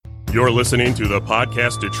You're listening to the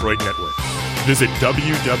Podcast Detroit Network. Visit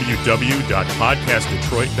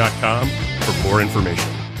www.podcastdetroit.com for more information.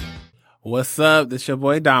 What's up? This your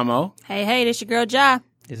boy Damo. Hey, this your girl Ja.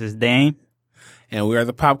 This is Dane. And we are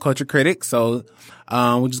the Pop Culture Critics. So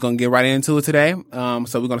we're just going to get right into it today.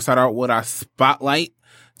 So we're going to start out with our spotlight.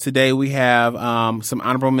 Today we have some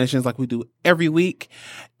honorable mentions like we do every week.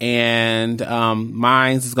 And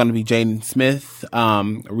mine is going to be Jaden Smith.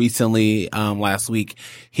 Recently, last week,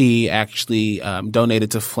 he actually donated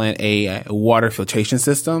to Flint a water filtration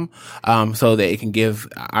system so that it can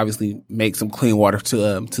make some clean water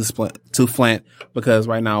to Flint, because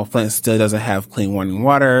right now Flint still doesn't have clean running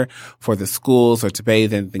water for the schools or to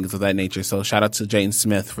bathe and things of that nature. So shout out to Jaden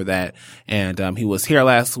Smith for that. And he was here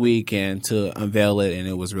last week and to unveil it, and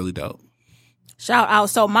it was really dope. Shout out.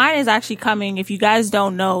 So mine is actually coming. If you guys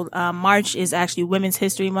don't know, March is actually Women's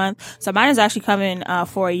History Month. So mine is actually coming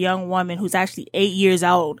for a young woman who's actually 8 years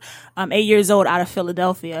old. 8 years old out of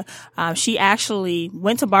Philadelphia. She actually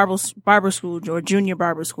went to barber school or junior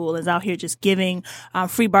barber school, and is out here just giving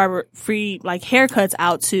free haircuts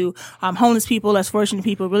out to homeless people, less fortunate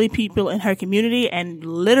people, really people in her community. And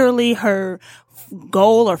literally her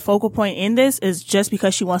goal or focal point in this is just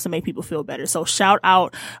because she wants to make people feel better. So shout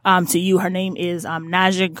out to you. Her name is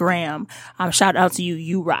Naja Graham. Shout out to you.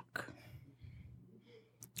 You rock.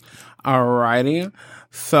 Alrighty.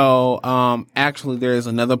 So actually there's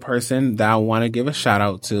another person that I want to give a shout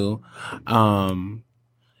out to.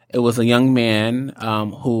 It was a young man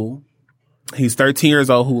who he's 13 years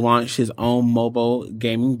old, who launched his own mobile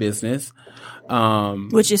gaming business.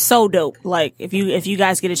 Which is so dope. Like, if you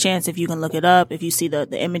guys get a chance, if you can look it up, if you see the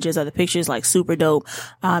images or the pictures, like, super dope.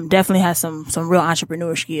 Definitely has some real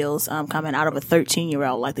entrepreneur skills, coming out of a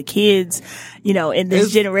 13-year-old. Like, the kids, in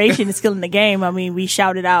this generation is killing the game. I mean, we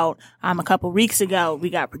shouted out, a couple weeks ago, we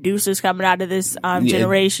got producers coming out of this,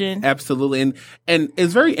 generation. Absolutely. And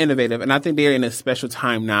it's very innovative. And I think they're in a special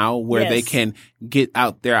time now where they can get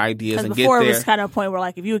out their ideas and before get there. It was kind of a point where,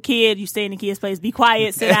 like, if you're a kid, you stay in the kids' place, be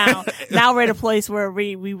quiet, sit down. Now we're at a place where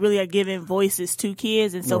we really are giving voices to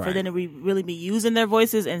kids, and so for them to really be using their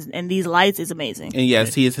voices and these lights is amazing. And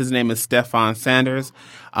yes, his name is Stefan Sanders.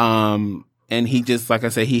 And he just, like I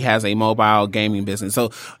said, he has a mobile gaming business. So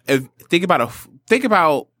think about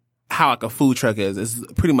how like a food truck is. It's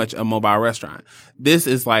pretty much a mobile restaurant. This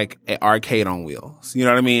is like an arcade on wheels. You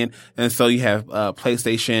know what I mean? And so you have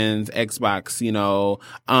PlayStations, Xbox,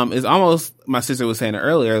 it's almost, my sister was saying it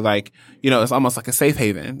earlier, like, it's almost like a safe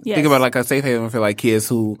haven. Yes. Think about like a safe haven for like kids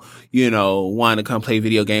who, want to come play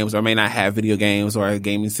video games or may not have video games or a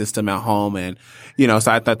gaming system at home. And,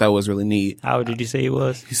 so I thought that was really neat. How old did you say he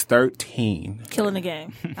was? He's 13. Killing the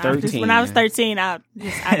game. 13. When I was 13,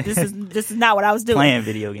 this is not what I was doing. Playing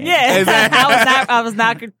video games. Yeah. Exactly. I was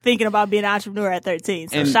not thinking about being an entrepreneur at 13.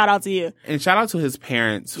 So shout out to you. And shout out to his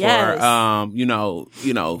parents for, Yes.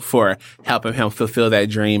 for helping him fulfill that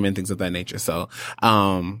dream and things of that nature. So,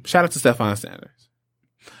 shout out to Stefan Sanders.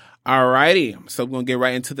 Alrighty. So we're going to get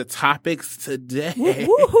right into the topics today.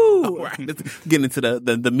 Woohoo! All right. Let's get into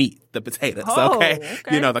the meat, the potatoes. Oh, okay.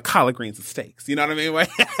 okay. The collard greens and steaks. You know what I mean?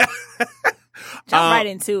 Jump right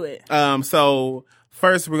into it. So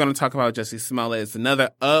first, we're going to talk about Jussie Smollett. It's another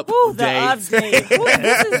update. Ooh, the update.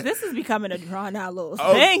 Ooh, this is becoming a drawn out little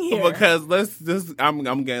thing here. Because I'm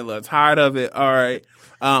getting a little tired of it. All right.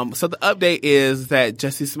 So the update is that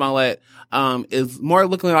Jussie Smollett is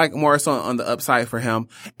looking like more so on the upside for him.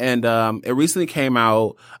 And it recently came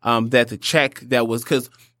out that the check that was, because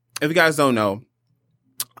if you guys don't know,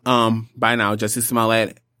 by now Jussie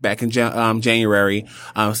Smollett back in January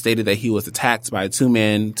stated that he was attacked by two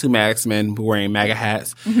masked men wearing MAGA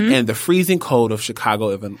hats in the freezing cold of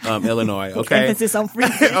Chicago, Illinois. Okay, emphasis on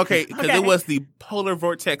freezing. Okay, because it was the polar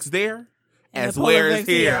vortex there. And as the well polar as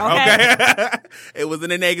here. Okay. It was in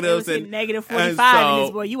the negatives. It was negative 45 and and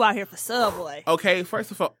this boy, you out here for Subway. Okay,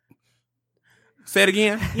 first of all, say it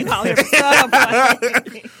again. You out here for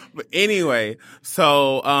Subway. But anyway,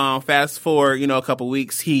 so fast forward, a couple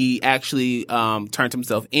weeks, he actually turned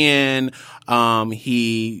himself in.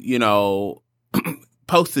 He,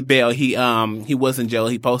 posted bail. He was in jail.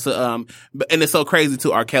 He posted, and it's so crazy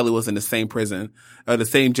too. R. Kelly was in the same prison or the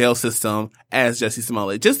same jail system as Jussie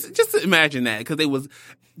Smollett. Just imagine that, because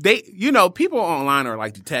people online are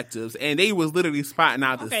like detectives, and they was literally spotting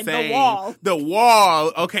out the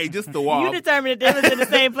wall. Okay, just the wall. You determined that they was in the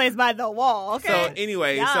same place by the wall. Okay. So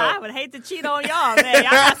anyway, I would hate to cheat on y'all, man.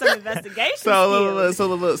 Y'all got some investigation skills.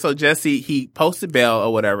 So Jussie, he posted bail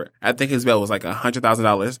or whatever. I think his bail was like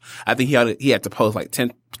 $100,000. I think he had to post like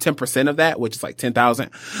 10% of that, which is like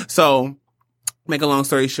 $10,000. So Make a long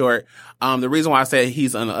story short, the reason why I said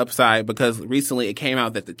he's on the upside because recently it came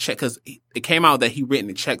out that he written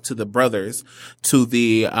a check to the brothers to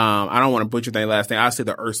the I don't want to butcher their last name. I'll say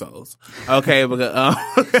the Ursos. Okay, because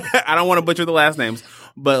I don't want to butcher the last names,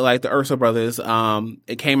 but like the Urso brothers,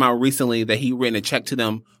 it came out recently that he written a check to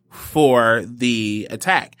them for the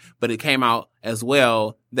attack, but it came out as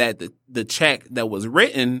well that the check that was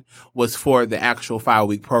written was for the actual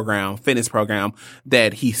 5-week program, fitness program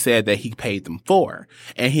that he said that he paid them for.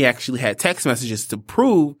 And he actually had text messages to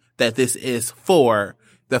prove that this is for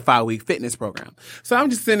the 5-week fitness program. So I'm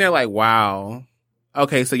just sitting there like, wow.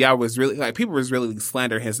 Okay, so y'all was really, like, people was really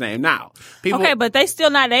slandering his name. Now, people. Okay, but they still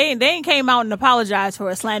not, they ain't came out and apologized for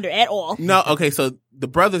a slander at all. No, okay, so the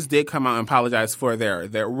brothers did come out and apologize for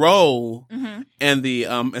their role in the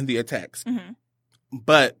attacks. Mm-hmm.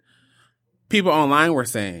 But people online were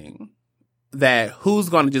saying that who's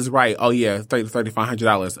going to just write, oh yeah,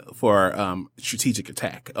 $3,500 for strategic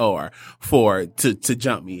attack or for to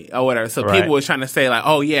jump me or whatever. So people were trying to say like,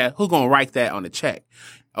 oh yeah, who's going to write that on the check?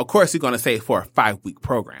 Of course, you're going to say for a 5-week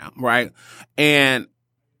program, right? And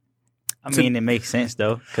I mean, it makes sense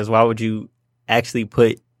though, because why would you actually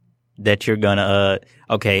put that you're gonna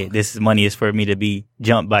okay, this money is for me to be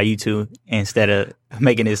jumped by you two instead of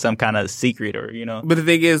making it some kind of secret or But the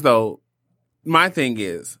thing is though, my thing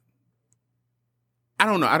is, I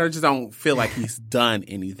don't know. I just don't feel like he's done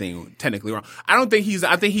anything technically wrong. I think he's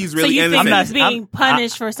really so you innocent. think he's being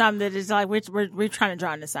punished for something that is like we're trying to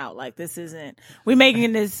draw this out. Like this isn't we're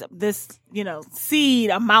making this seed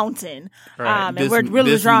a mountain, and we're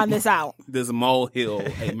really drawing this out. This molehill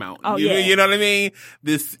a mountain. Oh, you know what I mean?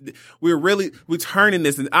 We're turning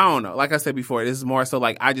this. I don't know. Like I said before, this is more so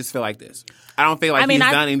like I just feel like this. I don't feel like he's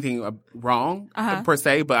done anything wrong per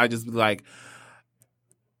se, but I just like.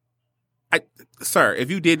 Sir, if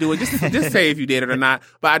you did do it, just say if you did it or not.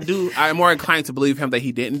 But I'm more inclined to believe him that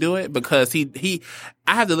he didn't do it because I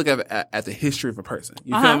have to look at the history of a person.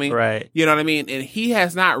 You feel me? Right. You know what I mean? And he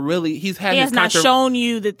has not really, he has not shown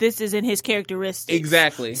you that this isn't his characteristics.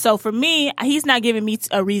 Exactly. So for me, he's not giving me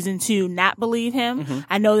a reason to not believe him. Mm-hmm.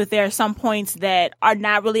 I know that there are some points that are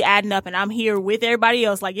not really adding up and I'm here with everybody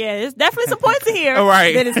else. Like, yeah, there's definitely some points in here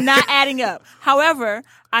that is not adding up. However,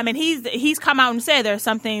 I mean, he's come out and said there are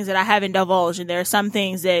some things that I haven't divulged and there are some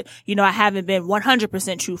things that, I haven't been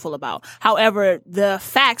 100% truthful about. However, the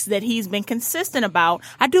facts that he's been consistent about,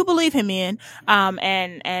 I do believe him in.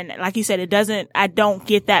 And like you said, I don't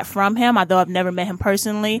get that from him. Although I've never met him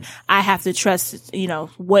personally, I have to trust,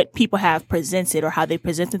 what people have presented or how they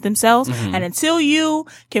presented themselves. Mm-hmm. And until you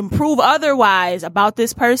can prove otherwise about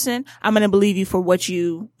this person, I'm going to believe you for what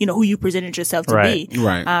who you presented yourself to be.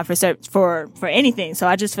 Right. For anything. So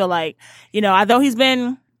I just feel like, although he's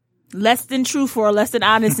been less than truthful or less than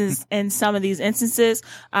honest in some of these instances,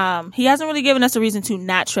 he hasn't really given us a reason to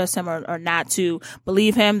not trust him or not to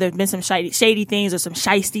believe him. There's been some shady things or some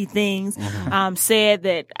shisty things, said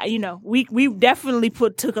that, we definitely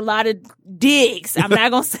took a lot of digs. I'm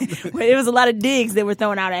not going to say, but it was a lot of digs that were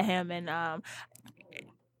thrown out at him. And,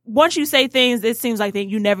 once you say things, it seems like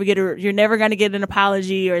you're never going to get an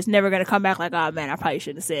apology or it's never going to come back like, oh man, I probably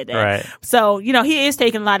shouldn't have said that. Right. So, he is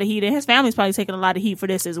taking a lot of heat and his family's probably taking a lot of heat for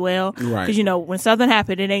this as well. Right. Cause when something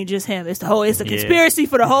happened, it ain't just him. It's a conspiracy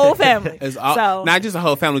for the whole family. So not just the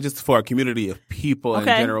whole family, just for a community of people in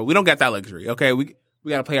general. We don't get that luxury. Okay. We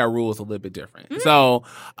got to play our rules a little bit different. Mm-hmm. So,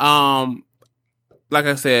 like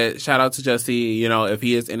I said, shout out to Jussie. If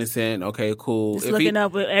he is innocent, okay, cool. Just looking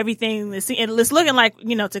up with everything, and it's looking like,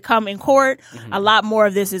 to come in court, a lot more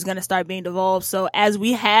of this is going to start being divulged. So as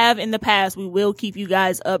we have in the past, we will keep you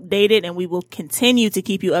guys updated and we will continue to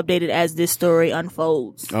keep you updated as this story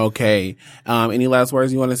unfolds. Okay. Any last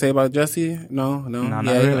words you want to say about Jussie? No, not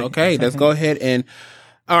really. Okay, let's go ahead and,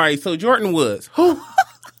 all right. So Jordyn Woods.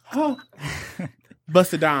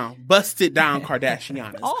 Busted down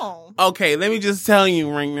Kardashianas. Oh. Okay, let me just tell you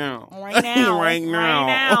right now. Right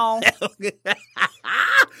now.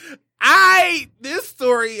 This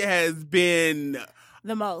story has been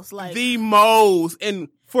the most, and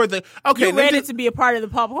for the, okay. You read it to be a part of the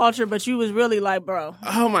pop culture, but you was really like, bro.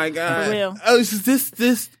 Oh my God. For real.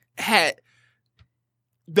 This had,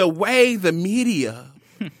 the way the media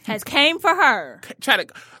has came for her. Try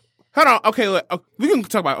to, hold on. Okay, look, we can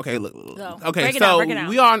talk about. Okay, look. Go. Okay, break it so down.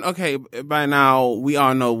 we all. Okay, by now we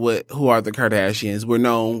all know who are the Kardashians. We're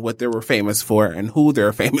known what they were famous for and who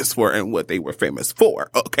they're famous for and what they were famous for.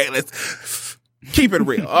 Okay, let's keep it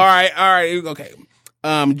real. All right. Okay.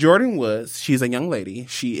 Jordyn Woods. She's a young lady.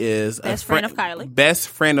 She is best friend of Kylie. Best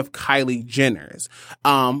friend of Kylie Jenner's.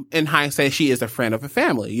 In hindsight, she is a friend of a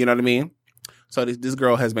family. You know what I mean? So this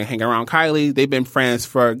girl has been hanging around Kylie. They've been friends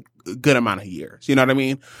for a good amount of years. You know what I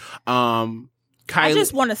mean? Kylie, I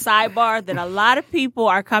just want to sidebar that a lot of people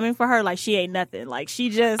are coming for her like she ain't nothing. Like she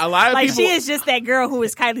just, a lot of like people, she is just that girl who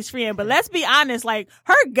is Kylie's friend. But let's be honest, like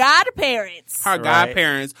her godparents. her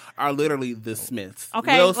godparents are literally the Smiths.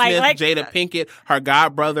 Okay, Will Smith, like Jada Pinkett. Her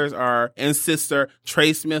godbrothers are and sister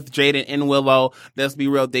Trey Smith, Jaden, and Willow. Let's be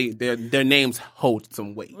real, their names hold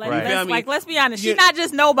some weight. Like, You feel me? like let's be honest, she's not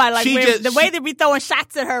just nobody. Like the way that we throwing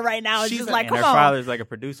shots at her right now is just like, and come her on. father's like a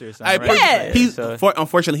producer or something. Yeah. He's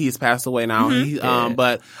unfortunately he's passed away now.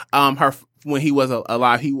 But her when he was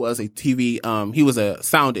alive, he was a TV. He was a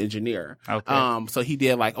sound engineer. Okay. So he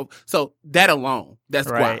did so that alone, that's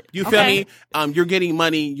Right. guap. You feel me? You're getting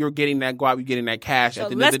money. You're getting that guap. You're getting that cash. So at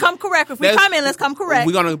the let's come correct. If we come in, let's come correct.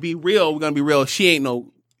 We're gonna be real. We're gonna be real. She ain't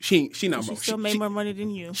no. She not broke. She still made more money than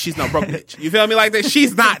you. She's no broke bitch. You feel me like that?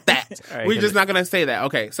 She's not that. Right, We're just not gonna say that.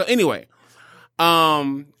 Okay. So anyway,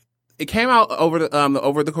 it came out over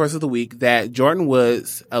the course of the week that Jordyn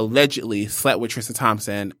Woods allegedly slept with Tristan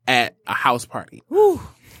Thompson at a house party.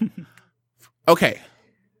 Okay.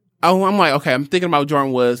 Oh, I'm like, okay, I'm thinking about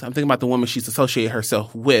Jordyn Woods. I'm thinking about the woman she's associated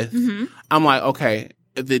herself with. Mm-hmm. I'm like, okay,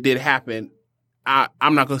 if it did happen,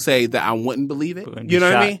 I'm not going to say that I wouldn't believe it. You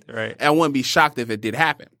know what I mean? Right. I wouldn't be shocked if it did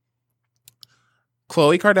happen.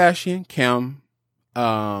 Khloe Kardashian, Kim,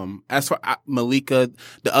 as for Malika,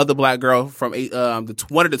 the other black girl from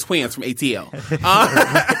one of the twins from ATL,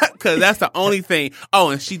 because that's the only thing. Oh,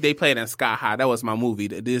 and they played in Sky High. That was my movie,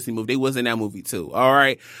 the Disney movie. They was in that movie too. All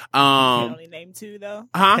right. You can only name two though.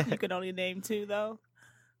 Huh? You can only name two though.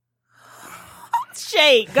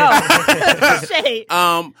 Shade, go. Shade.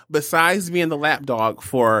 Besides being the lapdog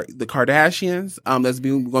for the Kardashians,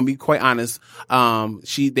 gonna be quite honest,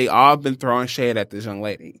 they all been throwing shade at this young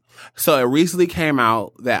lady. So it recently came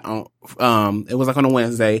out that it was like on a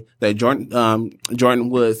Wednesday that Jordyn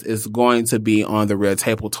Woods is going to be on the Real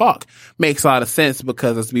Table Talk. Makes a lot of sense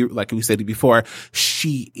because like we said before,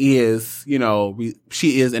 she is in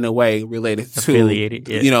a way related to affiliated,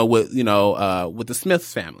 with the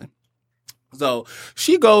Smiths family. So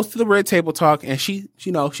she goes to the Red Table Talk and she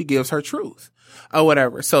gives her truth or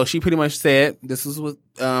whatever. So she pretty much said, this is what,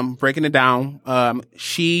 breaking it down.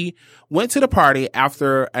 She went to the party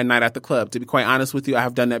after a night at the club. To be quite honest with you, I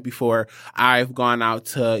have done that before. I've gone out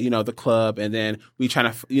to, the club and then we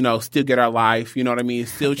trying to, still get our life. You know what I mean?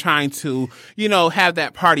 Still trying to, have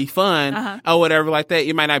that party fun or whatever like that.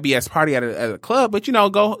 It might not be as party at a club, but,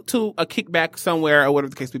 go to a kickback somewhere or whatever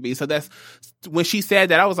the case may be. So that's when she said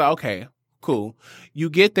that, I was like, okay. Cool. You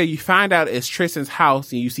get there, you find out it's Tristan's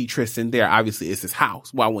house, and you see Tristan there. Obviously, it's his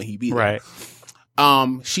house. Why wouldn't he be there?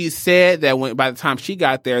 Right. She said that by the time she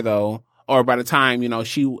got there, though, or by the time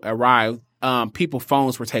she arrived, people's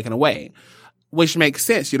phones were taken away, which makes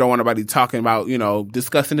sense. You don't want nobody talking about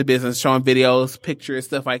discussing the business, showing videos, pictures,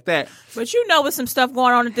 stuff like that. But with some stuff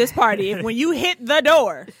going on at this party. When you hit the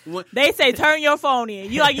door, they say turn your phone in.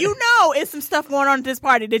 It's some stuff going on at this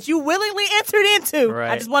party that you willingly entered into.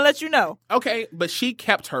 Right. I just want to let you know. Okay, but she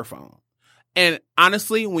kept her phone. And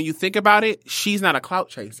honestly, when you think about it, she's not a clout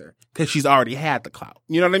chaser because she's already had the clout.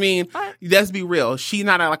 You know what I mean? Let's be real. She's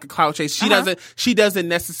not like a clout chaser. She doesn't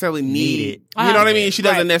necessarily need it. You know what I mean? She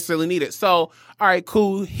doesn't necessarily need it. So, all right,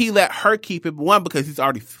 cool. He let her keep it. One, because he's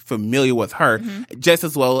already familiar with her just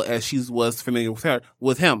as well as she was familiar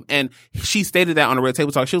with him. And she stated that on the Red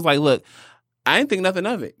Table Talk. She was like, look, I didn't think nothing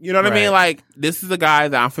of it. You know what I mean? Like, this is a guy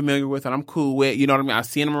that I'm familiar with and I'm cool with. You know what I mean? I've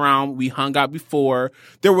seen him around. We hung out before.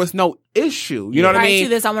 There was no issue. You know what I mean? Prior to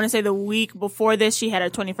this, I want to say the week before this, she had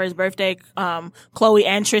her 21st birthday. Khloe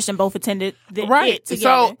and Tristan both attended it together.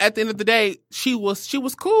 So at the end of the day, she was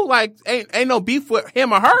cool. Like, ain't no beef with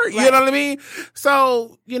him or her. You know what I mean?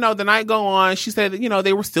 So, the night go on. She said that,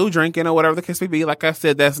 they were still drinking or whatever the case may be. Like I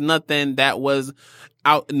said, that's nothing that was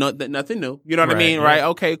nothing new. You know what I mean? Yeah. Right?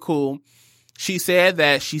 Okay, cool. She said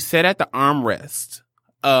that she sat at the armrest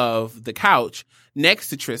of the couch next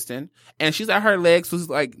to Tristan, and she's like, her legs was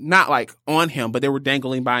like, not like on him, but they were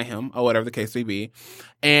dangling by him or whatever the case may be.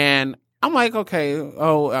 And I'm like,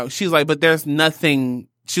 okay. She's like, but there's nothing.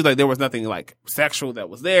 She's like, there was nothing like sexual that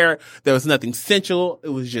was there. There was nothing sensual. It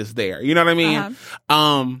was just there. You know what I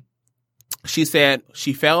mean? She said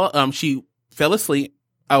she fell asleep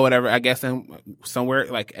or whatever, I guess somewhere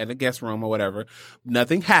like at a guest room or whatever.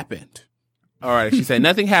 Nothing happened. All right. She said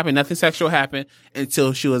nothing happened. Nothing sexual happened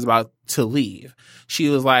until she was about to leave. She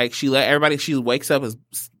was like, she wakes up,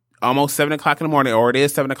 it's almost 7:00 in the morning, or it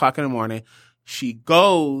is 7:00 in the morning. She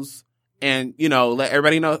goes and, let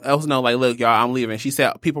everybody else know, like, look, y'all, I'm leaving. She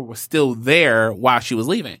said people were still there while she was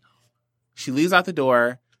leaving. She leaves out the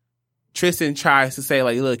door. Tristan tries to say,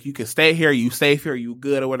 like, look, you can stay here, you safe here, you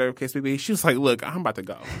good, or whatever the case may be. She was like, look, I'm about to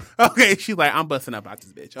go. Okay. She's like, I'm busting up out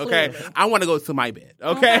this bitch. Okay. Clearly. I want to go to my bed.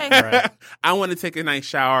 Okay. Right. I want to take a nice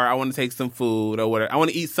shower. I want to take some food or whatever. I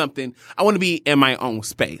want to eat something. I want to be in my own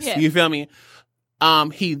space. Yeah. You feel me?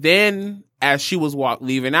 He then, as she was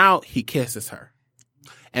leaving out, he kisses her.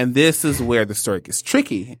 And this is where the story gets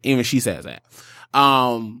tricky. Even she says that.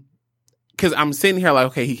 Cause I'm sitting here like,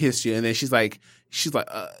 okay, he kissed you. And then she's like,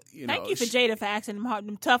 you know. Thank you for Jada for asking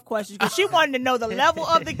them tough questions because she wanted to know the level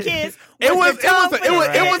of the kiss. It was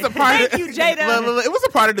a part. Thank you, Jada. It was a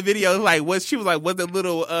part of the video. Like, she was like, was it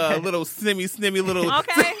little snimmy little.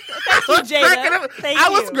 Okay, thank you, Jada. I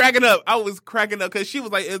was cracking up. I was cracking up because she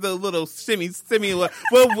was like, it's a little simmy. Well,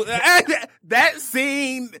 that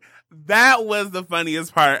scene, that was the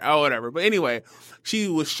funniest part or whatever. But anyway, she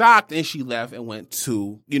was shocked and she left and went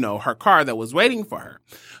to, her car that was waiting for her.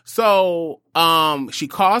 So, she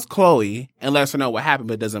calls Chloe and lets her know what happened,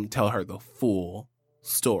 but doesn't tell her the full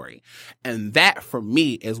story. And that, for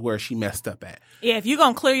me, is where she messed up at. Yeah, if you're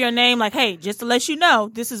going to clear your name, like, hey, just to let you know,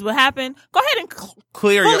 this is what happened, go ahead and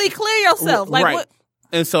clear yourself. Like, right. what?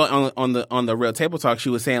 And so on the Real Table Talk, she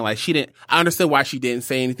was saying like I understood why she didn't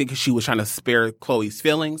say anything because she was trying to spare Chloe's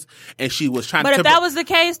feelings and she was trying to. But if that was the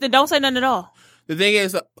case, then don't say nothing at all. The thing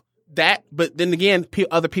is but then again,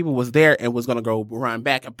 other people was there and was going to go run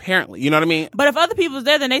back apparently. You know what I mean? But if other people was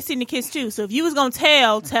there, then they seen the kiss too. So if you was going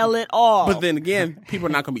to tell it all. But then again, people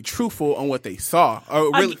are not going to be truthful on what they saw.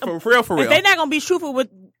 Or really, for real. If they're not going to be truthful with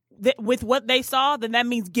what they saw, then that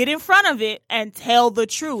means get in front of it and tell the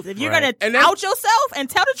truth. If you're going to out yourself and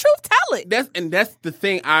tell the truth, tell it. That's the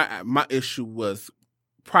thing. My issue was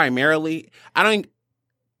primarily,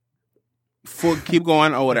 keep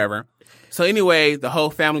going or whatever. So anyway, the whole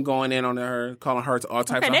family going in on her, calling her all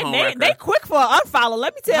types of homewrecker. They quick for an unfollow.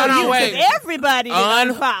 Let me tell you, because everybody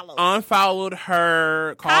unfollowed. Unfollowed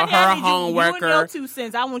her, called her a homewrecker. You and your 2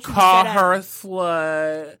 cents. I want you to call her a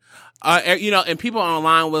slut. And people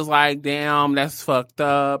online was like, damn, that's fucked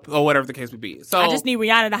up, or whatever the case would be. So I just need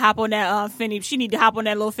Rihanna to hop on that Fenty. She need to hop on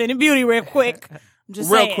that little Fenty Beauty real quick. I'm just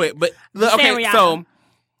saying. Quick. But okay, so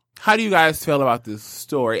how do you guys feel about this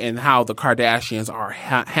story and how the Kardashians are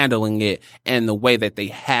handling it and the way that they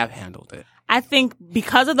have handled it? I think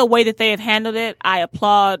because of the way that they have handled it, I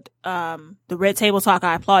applaud the Red Table Talk.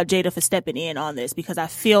 I applaud Jada for stepping in on this because I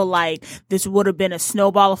feel like this would have been a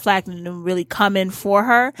snowball effect and them really coming for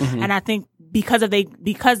her. Mm-hmm. And I think because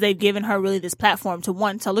they've given her really this platform to,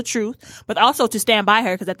 one, tell the truth, but also to stand by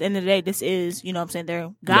her because at the end of the day, this is,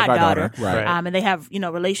 their goddaughter. Right. And they have,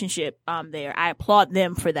 relationship there. I applaud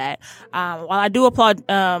them for that. While I do applaud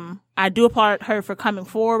her for coming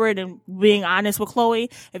forward and being honest with Chloe.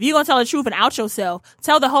 If you're going to tell the truth and out yourself,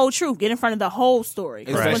 tell the whole truth. Get in front of the whole story.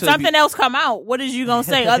 When something else come out, what is you going to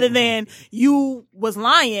say other than you was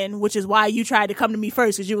lying, which is why you tried to come to me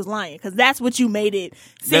first because you was lying. Because that's what you made it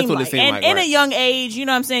seem like. And in a young age, you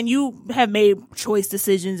know what I'm saying, you have made choice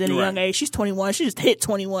decisions in a young age. She's 21. She just hit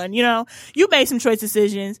 21, You made some choice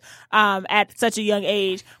decisions at such a young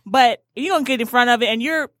age. But if you're going to get in front of it and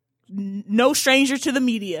you're no stranger to the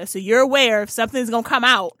media, so you're aware if something's gonna come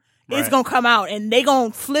out, it's gonna come out, and they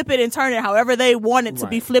gonna flip it and turn it however they want it to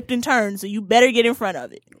be flipped and turned. So you better get in front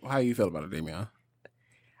of it. How you feel about it, Damian?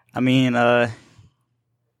 I mean,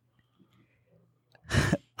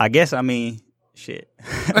 shit.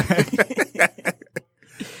 My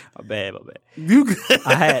bad. You good?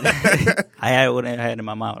 I had what I had in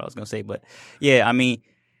my mind what I was gonna say, but yeah, I mean,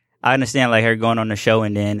 I understand like her going on the show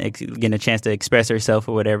and then getting a chance to express herself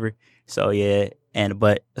or whatever. So yeah,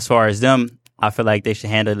 but as far as them, I feel like they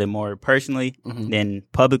should handle it more personally than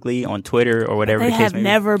publicly on Twitter or whatever. They have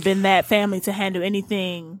never been that family to handle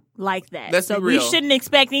anything like that. So we shouldn't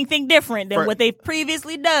expect anything different than what they've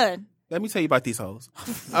previously done. Let me tell you about these hoes.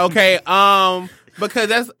 Okay,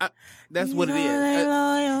 because that's what it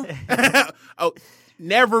is.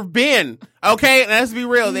 Never been. Okay, let's be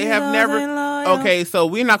real. They have never. Okay, so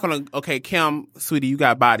we're not gonna. Okay, Kim, sweetie, you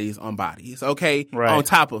got bodies on bodies. Okay, on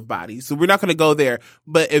top of bodies. So we're not gonna go there.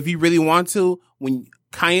 But if you really want to, when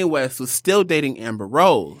Kanye West was still dating Amber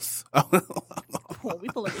Rose. We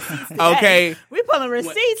pulling receipts today. Okay, we pulling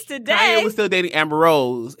receipts today. Kanye was still dating Amber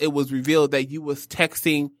Rose. It was revealed that you was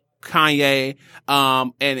texting Kanye,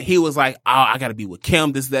 and he was like, oh, I gotta be with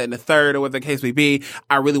Kim, this, that, and the third, or whatever the case may be.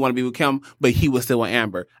 I really want to be with Kim, but he was still with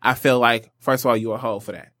Amber. I feel like, first of all, you a hoe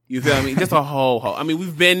for that. You feel me? Just a whole hoe. I mean,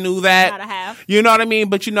 we've been knew that. Gotta have. You know what I mean?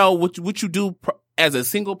 But what you do as a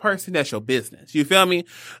single person, that's your business. You feel me?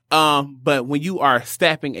 But when you are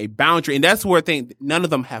stepping a boundary, and that's where none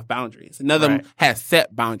of them have boundaries. None of them has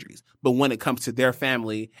set boundaries. But when it comes to their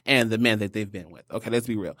family and the men that they've been with, okay, let's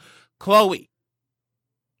be real. Chloe.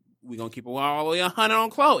 We're going to keep it all the way 100 on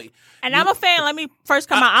Chloe. And I'm a fan. Let me first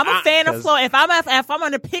come out. I'm a fan of Chloe. If I'm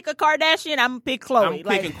going to pick a Kardashian, I'm going to pick Chloe. I'm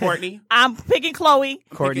picking Kourtney. I'm picking Chloe.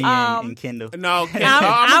 Kourtney and Kendall. No, Kendall.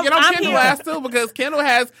 I'm going to get on Kendall last too because Kendall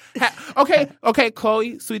has okay,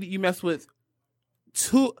 Chloe, sweetie, you messed with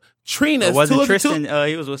Trina. Wasn't Tristan,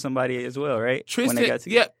 he was with somebody as well, right? Tristan, when they got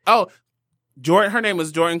together. yeah. Oh, Jordan, her name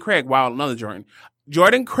was Jordan Craig. Wow, another Jordan.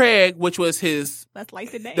 Jordan Craig, which was that's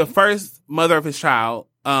like the name. The first mother of his child,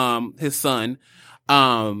 his son,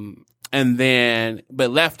 and then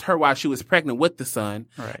but left her while she was pregnant with the son,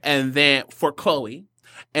 right. And then for Chloe,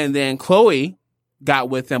 and then Chloe got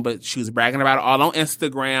with him, but she was bragging about it all on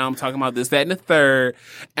Instagram, talking about this, that, and the third.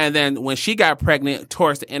 And then when she got pregnant,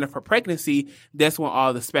 towards the end of her pregnancy, that's when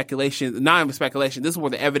all the speculation, not even speculation, this is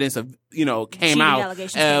where the evidence of, came cheating out.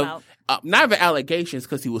 Allegations came out. Not even allegations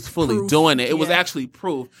because he was fully doing it. It was actually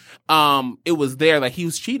proof. It was there, like he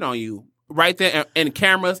was cheating on you right there in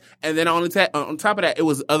cameras. And then on top of that, it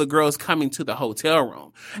was other girls coming to the hotel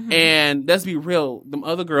room. Mm-hmm. And let's be real, them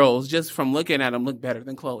other girls, just from looking at them, look better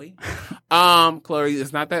than Chloe. Chloe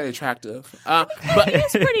is not that attractive. But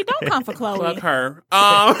it's pretty. Don't come for Chloe. Fuck her.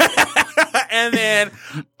 And then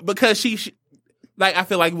because she like, I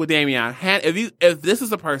feel like with Damian, if this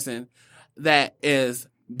is a person that has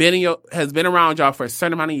been around y'all for a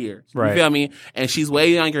certain amount of years. Right. You feel me? And she's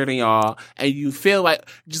way younger than y'all. And you feel like,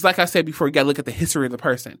 just like I said before, you gotta look at the history of the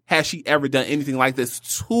person. Has she ever done anything like this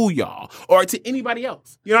to y'all? Or to anybody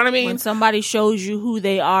else? You know what I mean? When somebody shows you who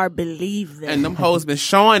they are, believe them. And them hoes been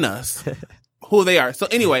showing us who they are. So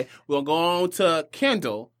anyway, we'll go on to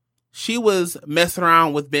Kendall. She was messing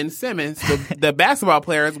around with Ben Simmons, the basketball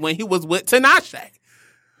players, when he was with Tinashe.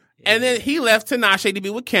 And then he left Tinashe to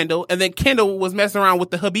be with Kendall, and then Kendall was messing around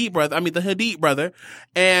with the Hadid brother,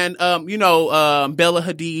 and Bella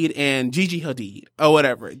Hadid and Gigi Hadid or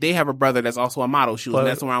whatever. They have a brother that's also a model. She was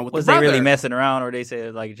messing around with the brother. Was they really messing around, or they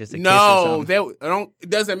said like just a kiss or No, something? it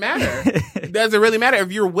doesn't matter. It doesn't really matter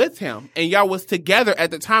if you're with him and y'all was together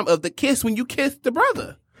at the time of the kiss when you kissed the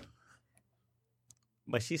brother.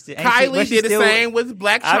 But she still Kylie did the same with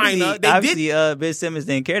Black China. Obviously, Ben Simmons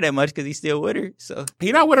didn't care that much because he's still with her. So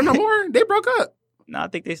he not with her no more. They broke up. No, I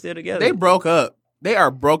think they still together. They broke up. They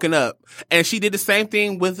are broken up. And she did the same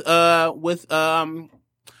thing with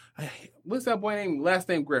what's that boy name? Last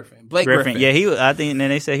name Griffin. Blake Griffin. Yeah, he was. I think. And then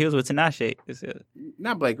they said he was with Tinashe.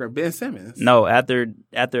 Not Blake Griffin. Ben Simmons. No, after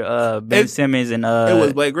Ben Simmons and it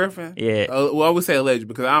was Blake Griffin. Yeah. Well, I would say alleged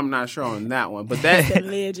because I'm not sure on that one. But that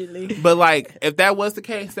allegedly. But like, if that was the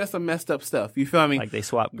case, that's some messed up stuff. You feel me? Like they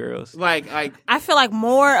swap girls. Like I feel like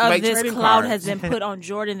more of like this cloud has been put on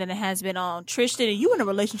Jordan than it has been on Tristan. And you in a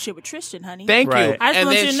relationship with Tristan, honey. Thank you. I just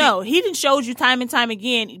want you to know he didn't showed you time and time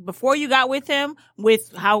again before you got with him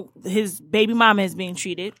with how his baby mama is being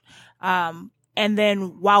treated. And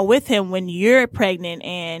then while with him, when you're pregnant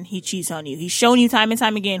and he cheats on you, he's shown you time and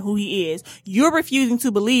time again who he is. You're refusing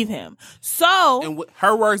to believe him. So, and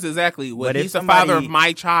her words exactly. Well, he's the father of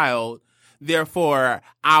my child. Therefore,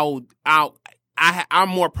 I'm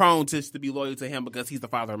more prone to be loyal to him because he's the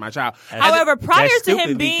father of my child. However, prior to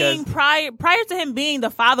him being the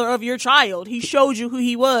father of your child, he showed you who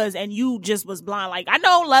he was, and you just was blind. Like, I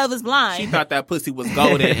know love is blind. She thought that pussy was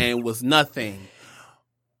golden and was nothing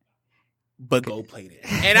but gold plated.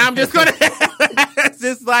 And I'm just gonna, it's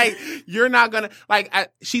just like, you're not gonna, like,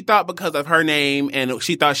 she thought because of her name and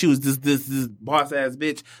she thought she was this boss ass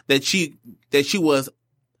bitch that she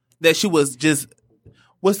was just,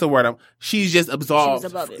 what's the word? She's just absolved. She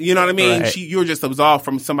was above it. You know what I mean? Right. You're just absolved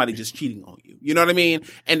from somebody just cheating on you. You know what I mean?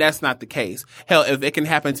 And that's not the case. Hell, if it can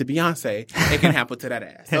happen to Beyonce, it can happen to that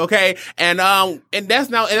ass. Okay? And that's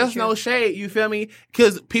no shade. You feel me?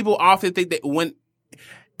 Because people often think that when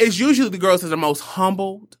it's usually the girls that are most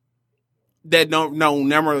humbled that don't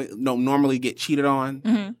normally get cheated on.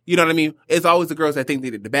 Mm-hmm. You know what I mean? It's always the girls that think they're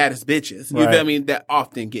the baddest bitches. You feel me? That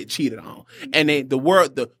often get cheated on. And the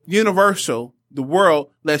world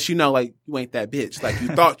lets you know, like, you ain't that bitch like you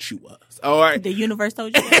thought you was. All right. The universe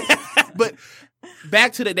told you that. But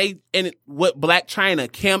back to the day and what Black China,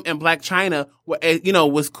 Kim and Black China,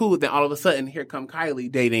 was cool. Then all of a sudden, here come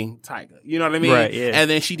Kylie dating Tyga. You know what I mean? Right, yeah. And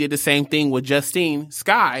then she did the same thing with Justine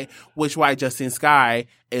Skye, which why Justine Skye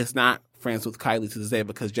is not friends with Kylie to this day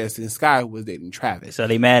because Justine Skye was dating Travis. So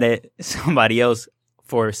they mad at somebody else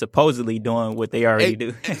for supposedly doing what they already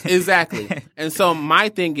do. Exactly. And so my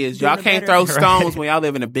thing is, y'all can't throw stones when y'all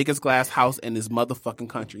live in the biggest glass house in this motherfucking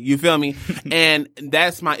country. You feel me? And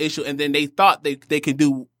that's my issue. And then they thought they could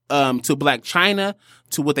do to Black China,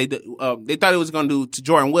 to what they did. They thought it was going to do to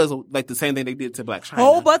Jordan Woods, like the same thing they did to Black China.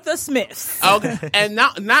 Oh, but the Smiths. Okay. And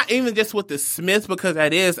not even just with the Smiths, because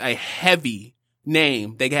that is a heavy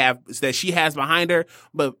name they have, that she has behind her,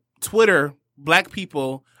 but Twitter, Black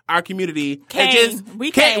people, our community,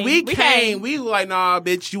 We came. We were like, nah,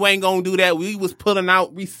 bitch, you ain't gonna do that. We was pulling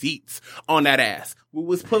out receipts on that ass. We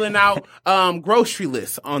was pulling out grocery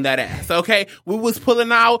lists on that ass. Okay, we was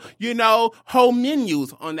pulling out, whole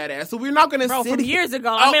menus on that ass. So we're not gonna Bro, sit from here. years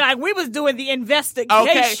ago. I mean, like, we was doing the investigation.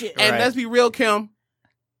 Okay, and let's be real, Kim.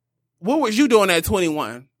 What was you doing at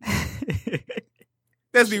 21?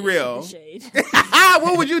 Let's be real.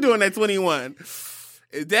 What was you doing at 21?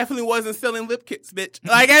 It definitely wasn't selling lip kits, bitch.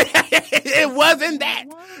 Like, it wasn't that.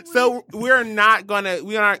 So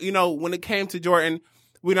when it came to Jordan,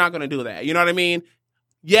 we're not going to do that. You know what I mean?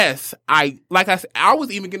 Yes, I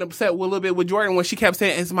was even getting upset a little bit with Jordan when she kept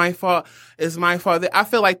saying, it's my fault. It's my fault. I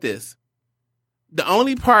feel like this. The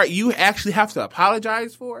only part you actually have to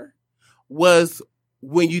apologize for was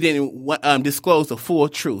when you didn't disclose the full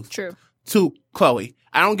truth. True. To Chloe.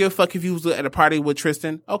 I don't give a fuck if you was at a party with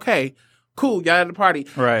Tristan. Okay. Cool, y'all at the party.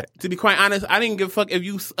 Right. To be quite honest, I didn't give a fuck if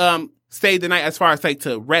you stayed the night, as far as like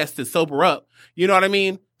to rest and sober up. You know what I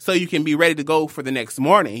mean? So you can be ready to go for the next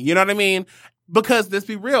morning. You know what I mean? Because let's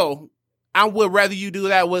be real, I would rather you do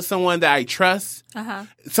that with someone that I trust,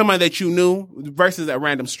 someone that you knew, versus a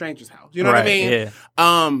random stranger's house. You know what I mean? Yeah.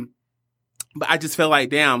 But I just feel like,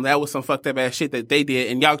 damn, that was some fucked up ass shit that they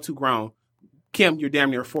did, and y'all too grown. Kim, you're damn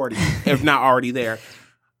near 40, if not already there.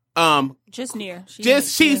 Just near.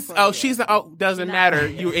 Doesn't matter.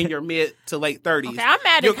 You're in your mid to late 30s. Okay, I'm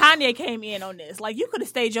mad that Kanye came in on this. Like, you could have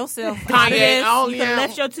stayed yourself out of this. You could have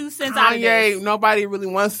left your 2 cents out of this. Nobody really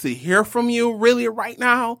wants to hear from you really right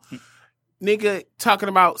now. Nigga talking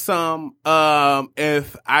about some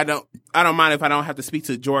if I don't mind if I don't have to speak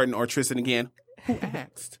to Jordan or Tristan again. Who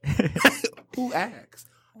asked? Who asked?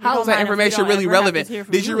 How is that information really relevant?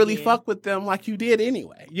 Did you really fuck with them like you did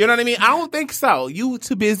anyway? You know what I mean? I don't think so. You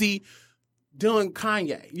too busy doing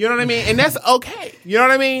Kanye. You know what I mean? And that's okay. You know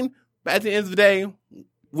what I mean? But at the end of the day,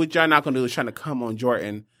 what y'all not going to do is trying to come on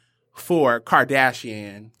Jordan for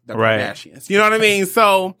Kardashians. You know what I mean?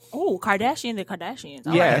 So. Oh, the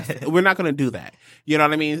Kardashians. Yeah. We're not going to do that. You know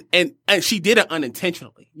what I mean? And she did it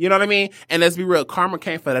unintentionally. You know what I mean? And let's be real, karma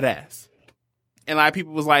came for that ass. And a lot of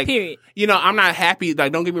people was like, period. I'm not happy.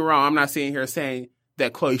 Like, don't get me wrong. I'm not sitting here saying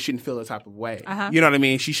that Chloe shouldn't feel the type of way. You know what I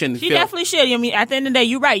mean? She definitely should. I mean, at the end of the day,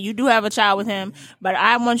 you're right. You do have a child with him. But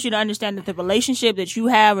I want you to understand that the relationship that you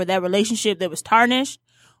have, or that relationship that was tarnished,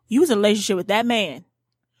 you was in a relationship with that man.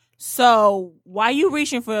 So why you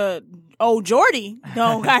reaching for old Jordy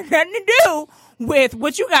don't got nothing to do with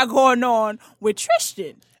what you got going on with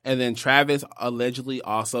Tristan. And then Travis allegedly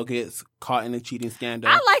also gets caught in a cheating scandal.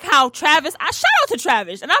 I like how shout out to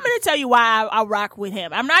Travis, and I'm going to tell you why I rock with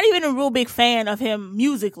him. I'm not even a real big fan of him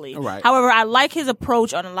musically. Right. However, I like his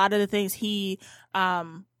approach on a lot of the things he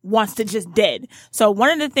wants to just dead. So one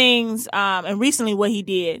of the things, and recently what he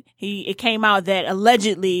did, it came out that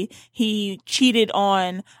allegedly he cheated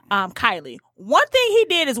on Kylie. One thing he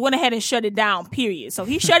did is went ahead and shut it down, period. So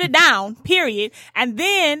he shut it down, period. And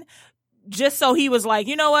then, just so he was like,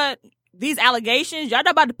 you know what? These allegations, y'all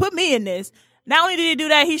not about to put me in this. Not only did he do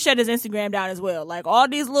that, he shut his Instagram down as well. Like, all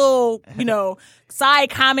these little,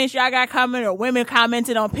 side comments y'all got coming, or women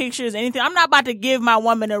commented on pictures, anything. I'm not about to give my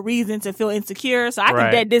woman a reason to feel insecure, so I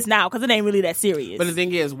can dead this now, because it ain't really that serious. But the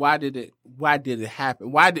thing is, where did it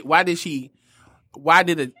happen? Where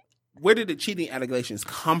did the cheating allegations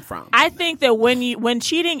come from? I think that when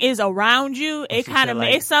cheating is around you, it kind of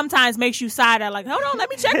it sometimes makes you side eye, like, hold on, let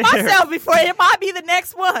me check myself before it might be the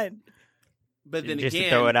next one. But then just again,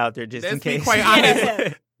 to throw it out there, just in case. Be quite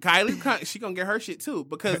honest, Kylie, she gonna get her shit too,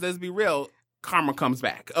 because let's be real, karma comes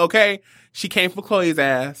back. Okay, she came for Chloe's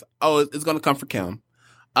ass. Oh, it's gonna come for Kim.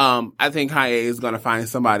 I think Kanye is gonna find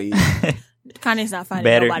somebody. Kanye's not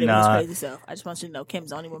finding nobody with his crazy self. I just want you to know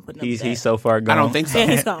Kim's the only one putting up with that. He's so far gone. I don't think so. Yeah,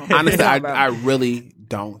 he's gone. Honestly, I really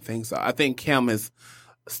don't think so. I think Kim is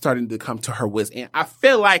starting to come to her wits end. I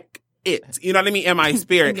feel like it. You know what I mean? In my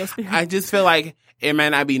spirit. I just feel like it may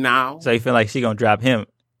not be now. So you feel like she gonna drop him?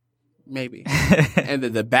 Maybe. And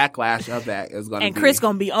the backlash of that is gonna and Chris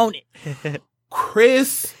gonna be on it.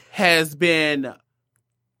 Chris has been.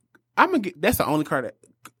 That's the only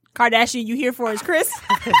Kardashian you here for is Chris.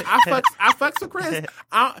 I fucks with Chris.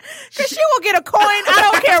 Cause she will get a coin. I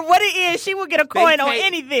don't care what it is. She will get a coin on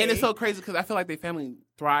anything. And it's so crazy because I feel like their family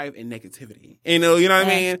thrive in negativity. You know what I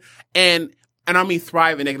mean? And and I mean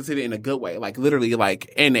thrive in negativity in a good way, like literally,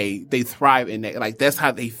 like they thrive in like that's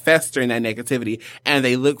how they fester in that negativity, and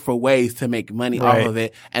they look for ways to make money off of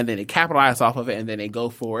it, and then they capitalize off of it, and then they go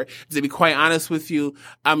for it. To be quite honest with you,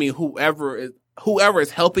 I mean, whoever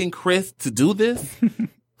is helping Chris to do this,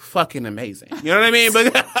 fucking amazing. You know what I mean?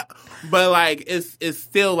 But like it's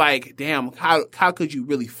still like, damn, how could you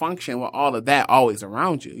really function with all of that always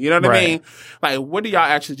around you? You know what I mean? Like, what do y'all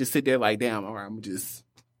actually just sit there like, damn, all right, I'm just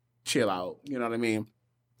chill out. You know what I mean?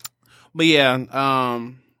 But yeah,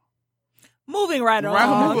 moving right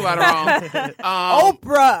along.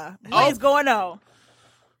 Oprah, what is going on?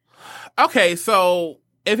 Okay, so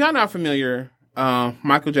if y'all not familiar,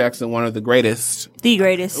 Michael Jackson, one of the greatest, the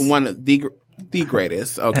greatest.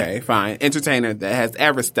 Okay, fine, entertainer that has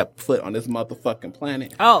ever stepped foot on this motherfucking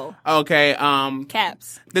planet. Oh, okay.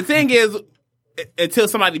 Caps. The thing is, until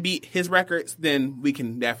somebody beat his records, then we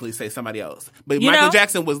can definitely say somebody else. But Michael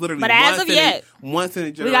Jackson was literally once in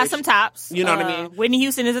a generation. We got some tops. You know what I mean? Whitney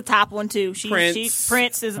Houston is a top one too.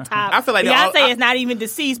 Prince is a top. I feel like Beyonce is not even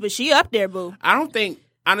deceased, but she up there, boo. I think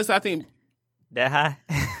that high.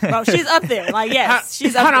 Bro, she's up there. Like, yes,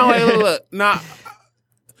 she's up there. Hold on, wait, look. Nah.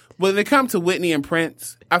 When it comes to Whitney and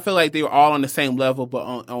Prince, I feel like they were all on the same level, but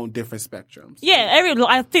on different spectrums. Yeah,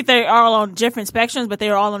 I think they're all on different spectrums, but they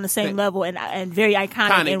were all on the same level and very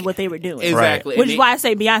iconic in what they were doing. Exactly. Which is why I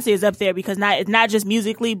say Beyonce is up there, because it's not just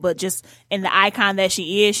musically, but just in the icon that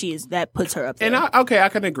she is, that puts her up there. And I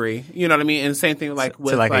can agree. You know what I mean? And the same thing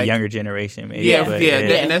with a younger generation, maybe. Yeah,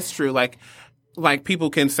 and that's true. Like people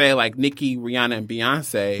can say like Nicki, Rihanna, and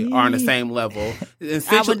Beyonce are on the same level.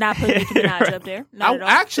 I would not put Nicki Minaj up there. Not at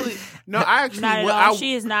all. Not at all.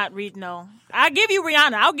 She is not. No, I'll give you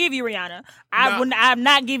Rihanna. I'm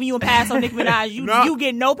not giving you a pass on Nicki Minaj. You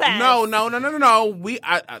get no pass. No.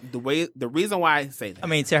 The reason why I say that. I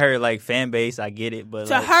mean, to her like fan base, I get it, but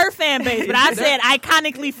her fan base. But I said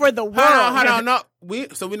iconically for the world. Hold on. No, we're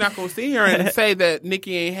not gonna sit here and say that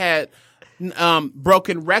Nicki ain't had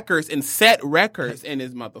broken records and set records in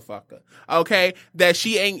this motherfucker. Okay, that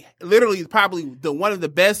she ain't literally probably one of the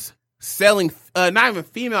best selling, not even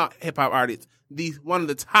female hip hop artists, one of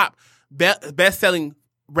the top best selling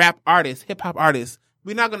rap artists, hip hop artists.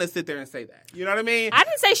 We're not gonna sit there and say that. You know what I mean? I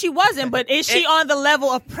didn't say she wasn't, but is she on the level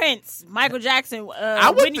of Prince, Michael Jackson,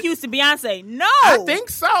 Whitney Houston, Beyonce? No, I think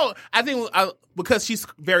so. I think because she's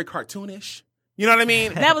very cartoonish. You know what I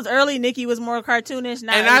mean? That was early. Nicki was more cartoonish.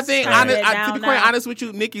 Now and I think, to be quite honest with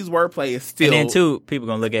you, Nicki's wordplay is still. And then too, people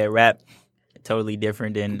gonna look at rap totally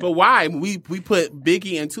different than. But why? We put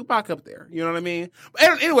Biggie and Tupac up there. You know what I mean?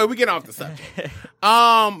 But anyway, we get off the subject.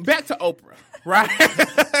 Back to Oprah, right?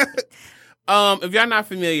 If y'all not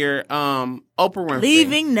familiar, Oprah Winfrey,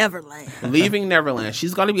 Leaving Neverland.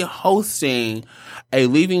 She's going to be hosting a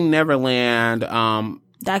Leaving Neverland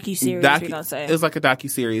docu-series, we're gonna say. It's like a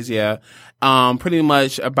docu-series, yeah. Pretty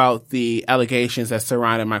much about the allegations that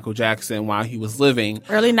surrounded Michael Jackson while he was living.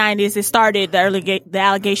 Early 90s, the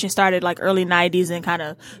allegations started like early 90s and kind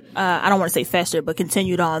of, I don't want to say festered, but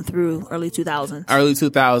continued on through early 2000s. Early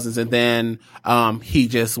 2000s, and then he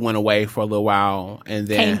just went away for a little while, and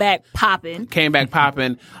then came back popping.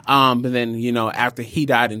 But then, after he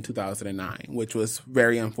died in 2009, which was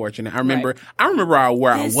very unfortunate. I remember where I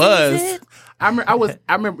was. I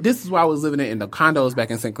remember this is where I was living in the condos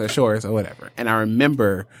back in St. Clair Shores or whatever. And I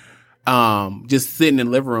remember just sitting in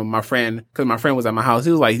the living room, because my friend was at my house.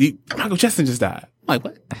 He was like, Michael Jackson just died. I'm like,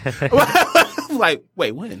 what? I'm like,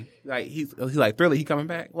 wait, when? Like, he's like, Thriller, he coming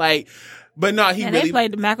back? Like, but no, they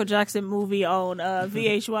played the Michael Jackson movie on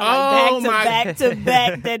VH1 back to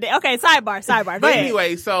back. Okay, sidebar. But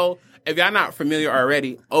anyway, so if y'all not familiar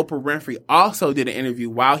already, Oprah Winfrey also did an interview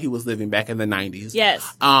while he was living back in the 90s.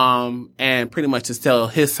 Yes. And pretty much to tell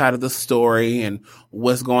his side of the story and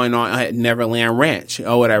what's going on at Neverland Ranch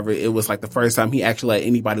or whatever. It was like the first time he actually let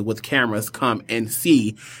anybody with cameras come and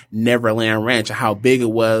see Neverland Ranch, how big it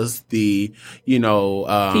was, the,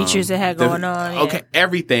 features it had going on. Yeah. Okay,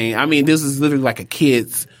 everything. I mean, this is literally like a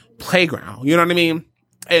kid's playground. You know what I mean?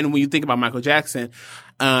 And when you think about Michael Jackson,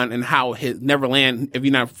 and how his Neverland, if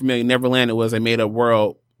you're not familiar, Neverland, it was a made up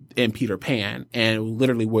world in Peter Pan, and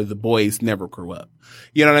literally where the boys never grew up.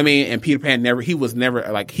 You know what I mean? And Peter Pan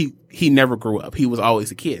he never grew up. He was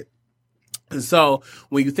always a kid. And so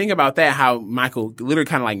when you think about that, how Michael literally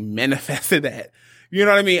kind of like manifested that, you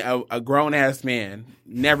know what I mean? A grown ass man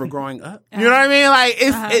never growing up. You know what I mean? Like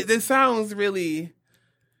it sounds really.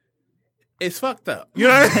 It's fucked up. You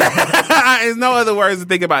know what I mean? There's no other words to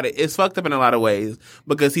think about it. It's fucked up in a lot of ways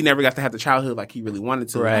because he never got to have the childhood like he really wanted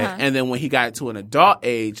to. Right. And then when he got to an adult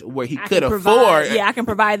age where he could afford. I can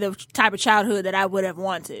provide the type of childhood that I would have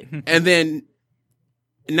wanted. And then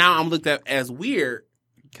now I'm looked at as weird.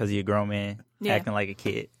 Because you're a grown man acting like a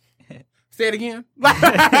kid. Say it again.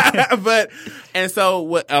 And so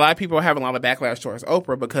what a lot of people are having a lot of backlash towards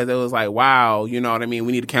Oprah because it was like, wow, you know what I mean?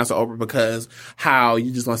 We need to cancel Oprah because how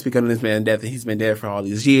you just going to speak on this man's death and he's been dead for all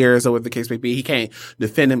these years or whatever the case may be. He can't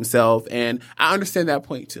defend himself. And I understand that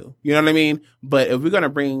point too. You know what I mean? But if we're going to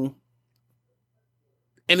bring,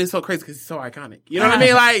 and it's so crazy because he's so iconic. You know what I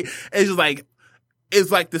mean? Like, it's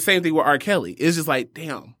like the same thing with R. Kelly. It's just like,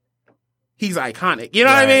 damn, he's iconic. You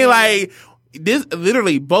know what I mean? Like, this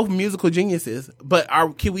literally both musical geniuses, but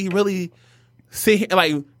can we really see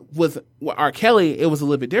like with R. Kelly? It was a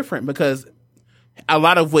little bit different because a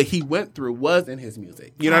lot of what he went through was in his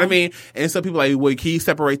music. You know what I mean? And so people are like, well, can you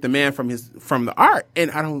separate the man from the art?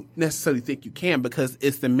 And I don't necessarily think you can because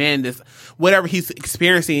it's the man that's whatever he's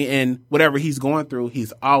experiencing and whatever he's going through,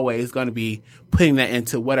 he's always going to be putting that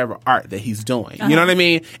into whatever art that he's doing. You know what I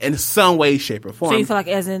mean? In some way, shape, or form. So you feel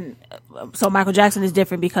like so Michael Jackson is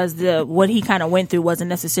different because what he kind of went through wasn't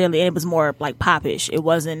necessarily, it was more like popish. It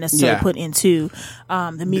wasn't necessarily put into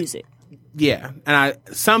the music. Yeah. And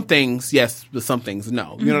some things, yes, but some things,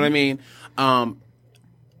 no. You know what I mean?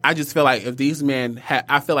 I just feel like if these men,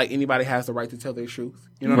 I feel like anybody has the right to tell their truth.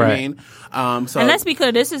 You know what I mean? And let's be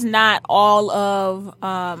clear, this is not all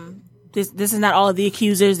of, this is not all of the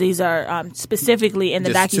accusers. These are specifically in the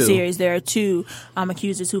docuseries. There are two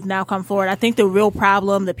accusers who've now come forward. I think the real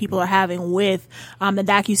problem that people are having with the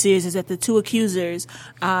docuseries is that the two accusers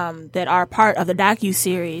that are part of the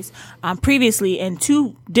docuseries previously in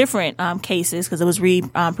two different cases, because it was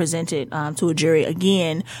presented to a jury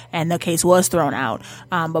again, and the case was thrown out.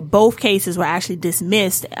 But both cases were actually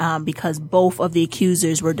dismissed because both of the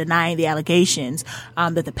accusers were denying the allegations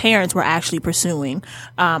that the parents were actually pursuing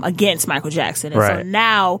against Michael Jackson. And so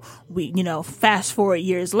now we, fast forward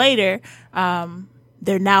years later,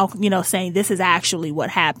 they're now, saying this is actually what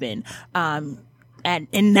happened.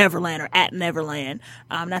 In Neverland or at Neverland.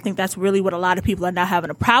 And I think that's really what a lot of people are now having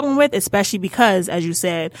a problem with, especially because, as you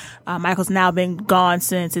said, Michael's now been gone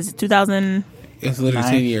since, is it 2000? It's literally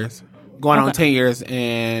 10 years. Going on 10 years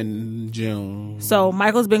in June. So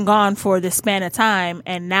Michael's been gone for this span of time,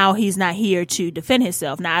 and now he's not here to defend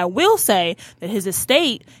himself. Now, I will say that his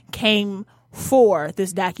estate came for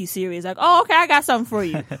this docuseries. Like, oh, okay, I got something for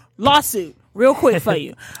you. Lawsuit, real quick for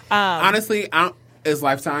you. Honestly, it's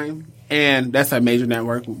Lifetime. And that's a major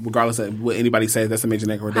network, regardless of what anybody says. That's a major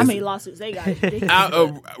network. How many lawsuits they got?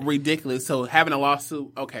 Ridiculous. So having a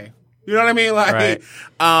lawsuit, okay. You know what I mean? Like,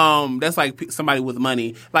 that's like somebody with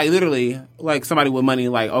money. Like, literally, like somebody with money,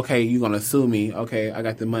 like, okay, you're going to sue me. Okay, I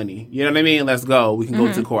got the money. You know what I mean? Let's go. We can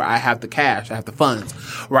go to court. I have the cash. I have the funds.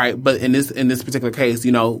 Right? But in this particular case,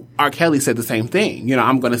 R. Kelly said the same thing.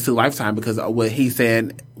 I'm going to sue Lifetime because what he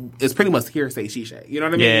said is pretty much hearsay, she-shay. You know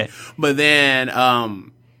what I mean? But then,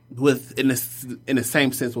 in the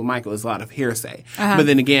same sense with Michael, it's a lot of hearsay. But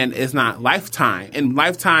then again, it's not Lifetime. And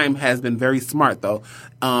Lifetime has been very smart, though.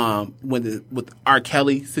 With R.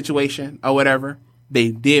 Kelly situation or whatever,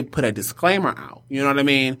 they did put a disclaimer out. You know what I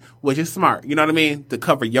mean? Which is smart. You know what I mean? To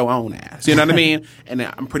cover your own ass. You know what I mean? And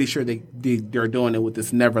I'm pretty sure they're doing it with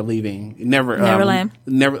this Neverland. Leaving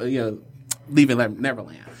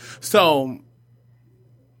Neverland. So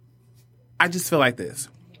I just feel like this.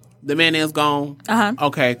 The man is gone.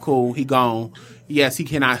 Okay, cool. He gone. Yes, he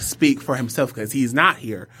cannot speak for himself because he's not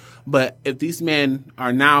here. But if these men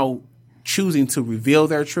are now choosing to reveal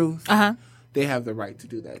their truth, they have the right to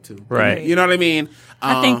do that too. Right. You know what I mean?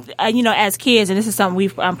 I think, as kids, and this is something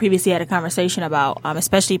we've previously had a conversation about,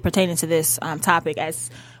 especially pertaining to this topic,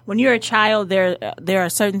 as when you're a child, there are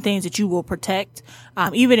certain things that you will protect,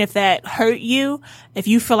 even if that hurt you. If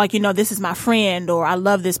you feel like, this is my friend or I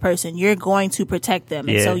love this person, you're going to protect them.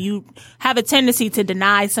 And so you have a tendency to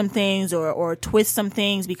deny some things or twist some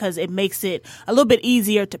things because it makes it a little bit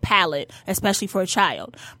easier to palate, especially for a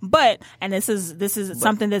child. But this is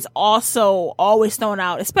something that's also always thrown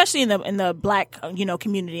out, especially in the black,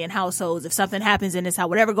 community and households. If something happens in this house,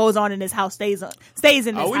 whatever goes on in this house stays in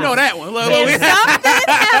this house. Oh, we know that one. If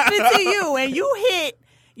something happened to you and you hit,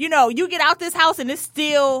 you get out this house and it's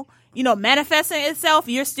still, manifesting itself,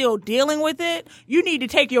 you're still dealing with it, you need to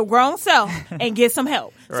take your grown self and get some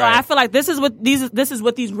help. Right. So I feel like this is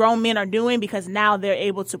what these grown men are doing because now they're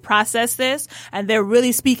able to process this and they're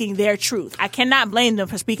really speaking their truth. I cannot blame them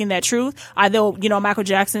for speaking their truth. Although, Michael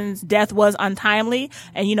Jackson's death was untimely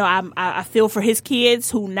and, I feel for his kids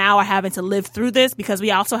who now are having to live through this because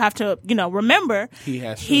we also have to, remember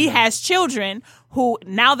he has children who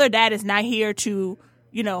now their dad is not here to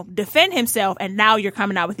defend himself, and now you're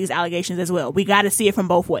coming out with these allegations as well. We got to see it from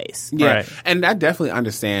both ways. Yeah, right. And I definitely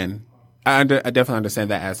understand. I definitely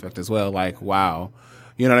understand that aspect as well. Like, wow,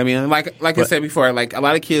 You know what I mean? Like I said before, like a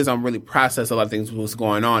lot of kids don't really process a lot of things what's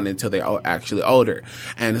going on until they're actually older,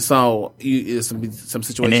 and so it's some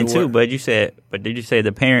situations. And then too, but did you say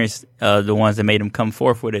the parents, the ones that made them come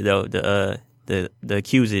forth with it though, the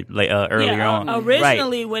accuse it earlier on?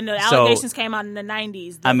 Originally, right. when the allegations came out in the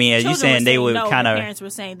 90s, I mean, as you saying, they would kind of. The parents were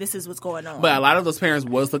saying this is what's going on. But a lot of those parents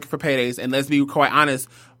was looking for paydays, and let's be quite honest,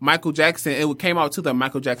 Michael Jackson. It came out too that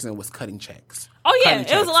Michael Jackson was cutting checks. Oh yeah,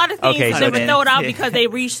 it was a lot of things that were thrown out yeah. because they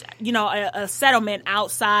reached, a settlement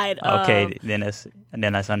outside. Okay, then that's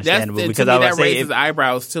understandable because to me, I that raises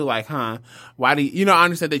eyebrows too. Like, why do you? I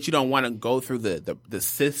understand that you don't want to go through the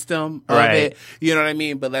system of it. You know what I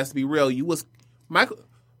mean? But let's be real.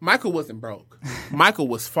 Michael wasn't broke. Michael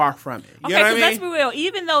was far from it. You know what I mean? Let's be real.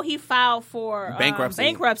 Even though he filed for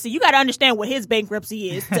bankruptcy, you got to understand what his bankruptcy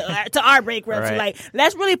is to our bankruptcy. Right. Like,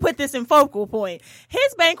 let's really put this in focal point.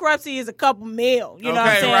 His bankruptcy is a couple mil. You know what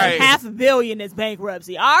I'm saying? Right. $500 million is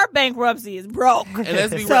bankruptcy. Our bankruptcy is broke. And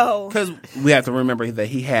let's be real, because we have to remember that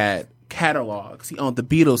he had catalogs. He owned the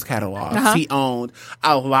Beatles catalogs. Uh-huh. He owned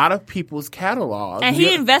a lot of people's catalogs. And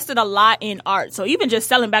he invested a lot in art. So even just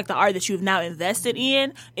selling back the art that you've now invested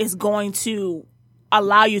in is going to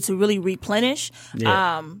allow you to really replenish.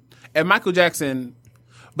 Yeah. And Michael Jackson,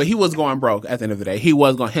 but he was going broke at the end of the day. He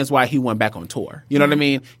was going, hence why he went back on tour. You know what I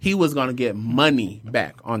mean? He was going to get money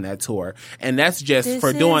back on that tour. And that's just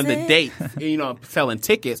for doing the dates, selling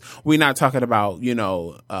tickets. We're not talking about,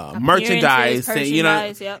 merchandise,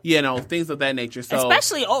 and, things of that nature. So,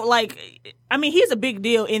 especially, he's a big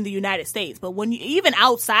deal in the United States. But when even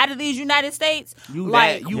outside of these United States, you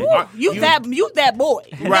that boy.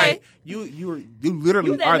 Okay? Right. You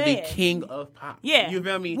literally are man. the king of pop. Yeah. You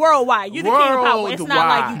feel me? Worldwide. You're the king of pop. It's not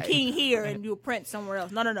like you king here and you Prince somewhere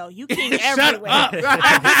else. No. You king everywhere.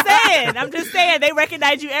 I'm just saying. They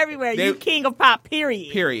recognize you everywhere. You king of pop,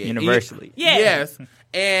 period. Universally. Yeah. Yes.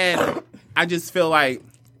 And I just feel like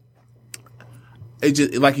it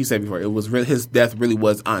just, like you said before, it was really, his death really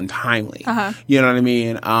was untimely. Uh-huh. You know what I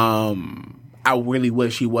mean? I really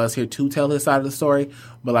wish he was here to tell his side of the story.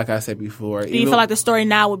 But like I said before, do you feel like the story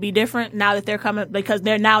now would be different now that they're coming, because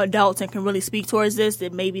they're now adults and can really speak towards this,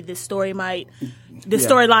 that maybe this story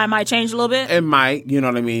storyline might change a little bit? It might, you know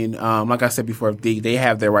what I mean? Like I said before, they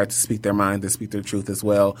have their right to speak their mind, to speak their truth as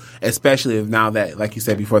well, especially if now that, like you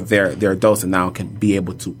said before, they're adults and now can be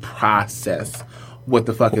able to process what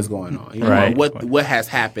the fuck is going on. You know, what has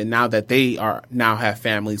happened now that they now have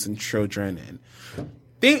families and children, and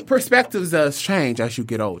the perspectives does change as you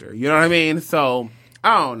get older. You know what I mean? So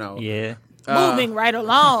I don't know. Yeah. Moving right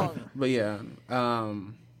along. But yeah,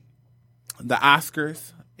 the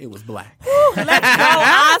Oscars, it was black.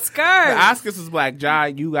 Let's go, Oscars. The Oscars was black. Jai,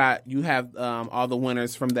 you have all the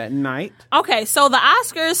winners from that night. Okay, so the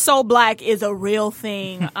Oscars So Black is a real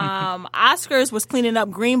thing. Oscars was cleaning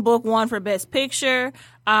up. Green Book won for Best Picture.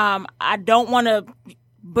 I don't want to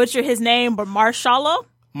butcher his name, but Mahershala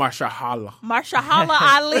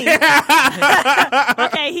Ali.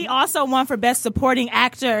 Okay, he also won for Best Supporting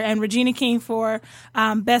Actor, and Regina King for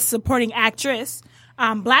Best Supporting Actress.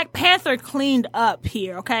 Black Panther cleaned up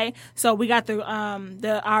here. Okay, so we got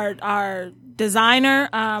our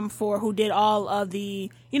designer for who did all of the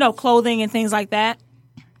clothing and things like that.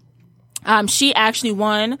 She actually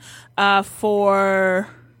won for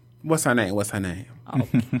what's her name? Oh.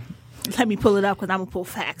 Let me pull it up because I'm going to pull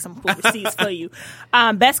facts. I'm going to pull receipts for you.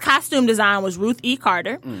 Best costume design was Ruth E.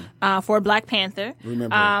 Carter for Black Panther.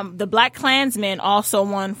 Remember the Black Klansman also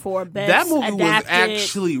won for Best That movie Adapted was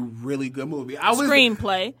actually a really good movie.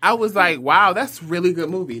 Screenplay. I was like, wow, that's a really good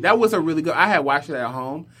movie. That was a really good. I had watched it at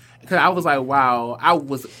home because I was like, wow. I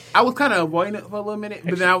was kind of avoiding it for a little minute,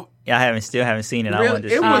 but now. Yeah, I still haven't seen it. Really,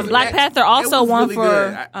 I wanted to Black Panther also won really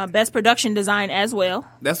for Best Production Design as well.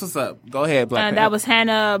 That's what's up. Go ahead, Black Panther. That was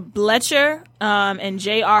Hannah Blecher and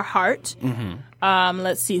J.R. Hart. Mm-hmm.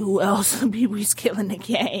 Let's see who else. He's killing the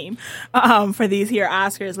game for these here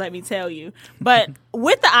Oscars, let me tell you. But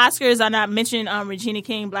with the Oscars, I'm not mentioning Regina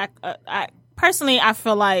King. Personally, I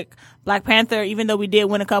feel like Black Panther, even though we did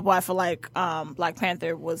win a couple, I feel like Black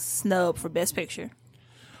Panther was snubbed for Best Picture.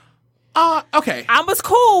 Okay. I was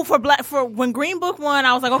cool for when Green Book won.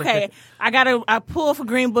 I was like, okay, I pull for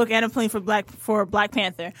Green Book and I'm playing for Black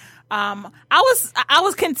Panther. I was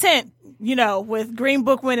content, with Green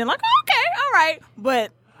Book winning. Like, okay, all right,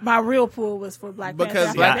 but my real pull was for Black Panther.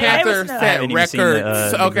 Because Black Panther set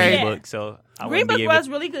records. Okay. Green Book, so Green Book was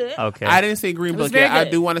really good. Okay. I didn't see Green Book yet. I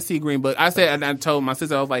do want to see Green Book. I said, and I told my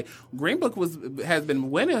sister, I was like, Green Book has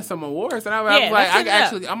been winning some awards, and I was like,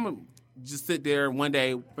 I'm gonna just sit there one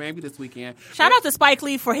day, maybe this weekend. Shout out to Spike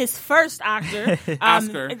Lee for his first Oscar.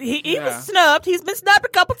 Oscar. He was snubbed. He's been snubbed a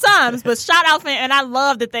couple times, but shout out, and I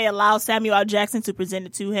love that they allowed Samuel L. Jackson to present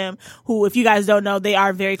it to him, who, if you guys don't know, they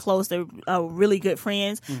are very close. They're really good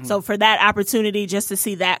friends. Mm-hmm. So for that opportunity, just to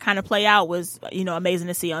see that kind of play out was, amazing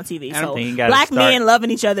to see on TV. So black men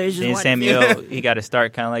loving each other is just wonderful. Samuel, he got to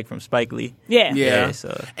start kind of like from Spike Lee. Yeah.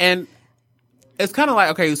 So. And it's kind of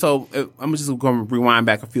like, okay, so I'm just going to rewind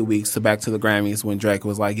back a few weeks back to the Grammys when Drake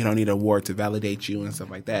was like, you don't need an award to validate you and stuff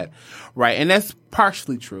like that. Right. And that's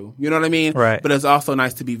partially true. You know what I mean? Right. But it's also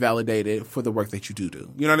nice to be validated for the work that you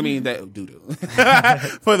do. You know what I mean?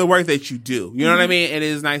 That for the work that you do. You know what I mean? It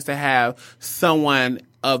is nice to have someone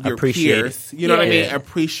of your peers, you know what I mean?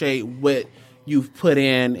 Appreciate what you've put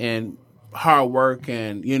in and hard work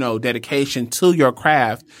and, dedication to your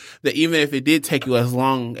craft, that even if it did take you as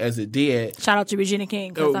long as it did. Shout out to Regina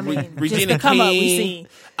King. Regina King. Up, we see.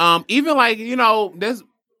 Even like, there's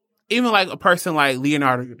even like a person like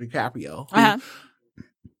Leonardo DiCaprio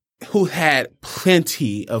who had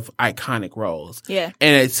plenty of iconic roles. Yeah.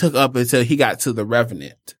 And it took up until he got to The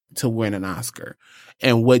Revenant to win an Oscar,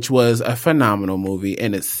 and which was a phenomenal movie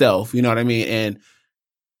in itself. You know what I mean? And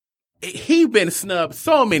he been snubbed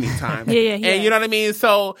so many times. Yeah. And you know what I mean?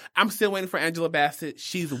 So I'm still waiting for Angela Bassett.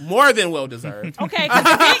 She's more than well deserved. Okay, because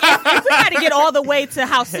if we had to get all the way to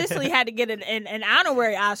how Cicely had to get an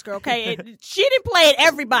honorary Oscar, okay? She didn't play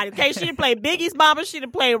everybody, okay? She didn't play Biggie's mama. She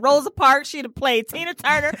didn't play Rosa Parks. She didn't play Tina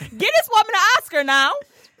Turner. Get this woman an Oscar now.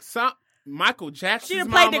 Michael Jackson's She done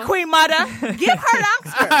played the Queen Mother. Give her an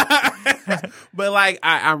Oscar. But like,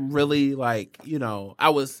 I'm really like, I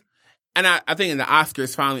was. And I think in the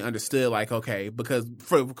Oscars finally understood, like, okay, because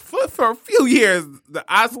for a few years, the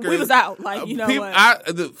Oscars... We was out, like,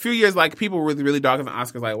 the few years, like, people were really dogging the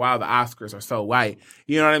Oscars, like, wow, the Oscars are so white.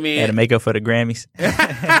 You know what I mean? Had to make up for the Grammys. They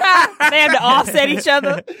had to offset each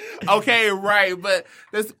other. Okay, right. But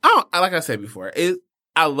like I said before,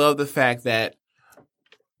 I love the fact that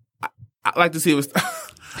I like to see it was...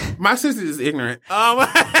 My sister is ignorant.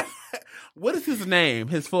 What is his name?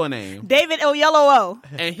 His full name? David Oyelowo.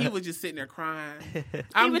 And he was just sitting there crying.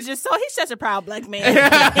 He's such a proud black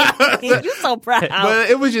man. You're so proud. But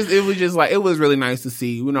it was just like, it was really nice to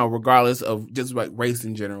see, regardless of just like race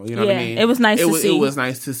in general. You know what I mean? It was nice to see. It was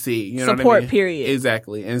nice to see. You know support, what I mean? Period.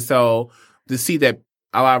 Exactly. And so to see that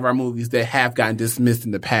a lot of our movies that have gotten dismissed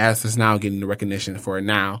in the past is now getting the recognition for it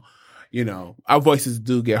now. Our voices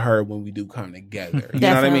do get heard when we do come together. You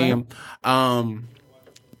know what I mean?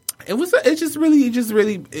 It's just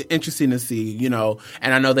really interesting to see, and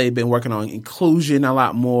I know they've been working on inclusion a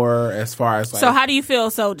lot more as far as like. So how do you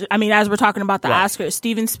feel? So, I mean, as we're talking about the Oscars,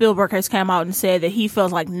 Steven Spielberg has come out and said that he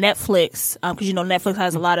feels like Netflix, because Netflix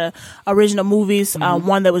has a lot of original movies.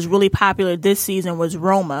 One that was really popular this season was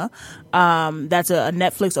Roma. That's a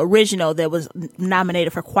Netflix original that was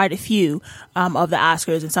nominated for quite a few of the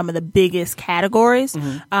Oscars in some of the biggest categories.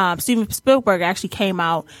 Steven Spielberg actually came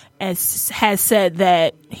out and has said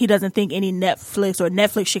that he doesn't think any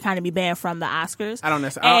Netflix should kind of be banned from the Oscars. I don't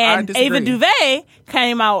necessarily. And Ava DuVernay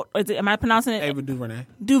came out. Am I pronouncing it? Ava DuVernay.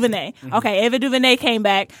 DuVernay. Okay, Ava DuVernay came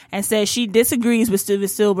back and said she disagrees with Steven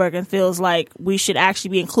Spielberg and feels like we should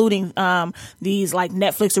actually be including these like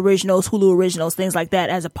Netflix originals, Hulu originals, things like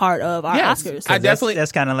that as a part of our Oscars.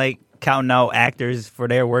 That's kind of like counting out actors for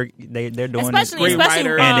their work. They're doing especially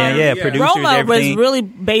screenwriter and then producers. Roma everything. was really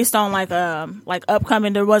based on like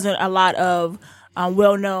upcoming. There wasn't a lot of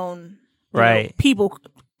well known people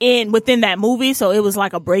within that movie, so it was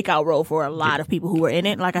like a breakout role for a lot of people who were in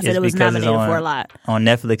it. Like I said, it was nominated for a lot. On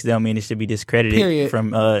Netflix, don't mean it should be discredited from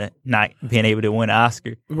not being able to win an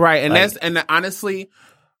Oscar. Right, and honestly,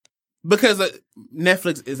 because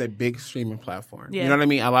Netflix is a big streaming platform. Yeah. You know what I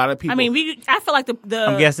mean? A lot of people. I mean, I feel like the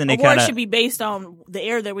I'm guessing award should be based on the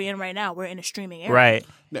era that we're in right now. We're in a streaming era.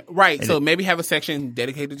 Right. So maybe have a section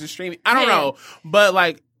dedicated to streaming. I don't know, but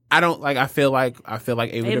like I feel like Ava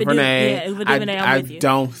DuVernay. Ava DuVernay. I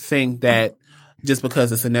don't think that just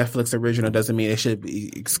because it's a Netflix original doesn't mean it should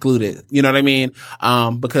be excluded. You know what I mean?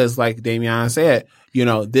 Because like Damian said,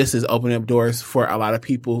 this is opening up doors for a lot of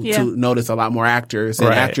people to notice a lot more actors and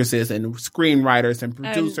actresses and screenwriters and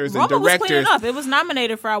producers and directors. Was cleaning up. It was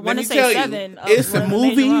nominated for, I want to say 7. It's a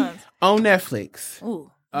movie on Netflix. Ooh,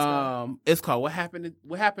 it's called What Happened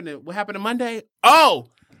to Monday? Oh,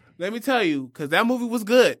 let me tell you, because that movie was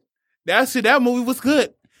good. That movie was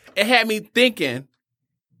good. It had me thinking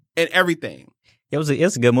and everything. It was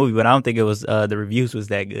a good movie, but I don't think it was the reviews was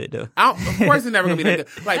that good though. Of course, it's never gonna be that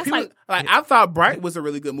good. Like people, like I thought Bright was a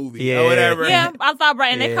really good movie or whatever. Yeah, I thought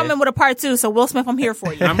Bright, and they come in with a part 2. So Will Smith, I'm here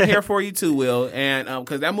for you. I'm here for you too, Will, and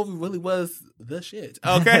because that movie really was the shit.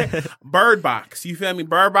 Okay, Bird Box, you feel me?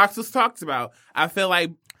 Bird Box was talked about. I feel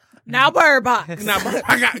like. Now Bird Box.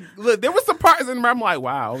 Look, there was some parts in there I'm like,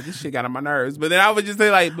 wow, this shit got on my nerves. But then I would just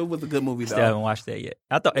say like, it was a good movie though. Still haven't watched that yet.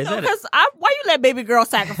 I thought because why you let baby girl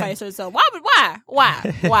sacrifice herself?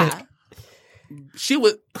 Why? She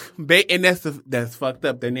was, and that's fucked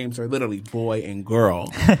up. Their names are literally boy and girl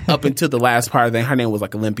up until the last part of that. Her name was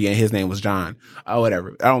like Olympia and his name was John or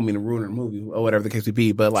whatever. I don't mean to ruin the movie or whatever the case would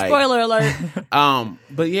be, but like spoiler alert.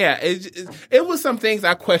 But yeah, it was some things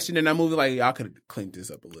I questioned in that movie. Like y'all could have cleaned this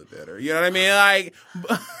up a little better. You know what I mean? Like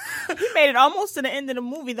he made it almost to the end of the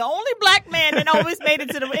movie. The only black man that always made it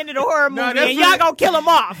to the end of the horror movie, and y'all gonna kill him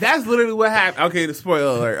off. That's literally what happened. Okay, the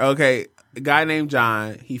spoiler alert. Okay. A guy named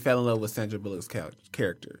John, he fell in love with Sandra Bullock's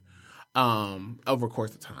character over the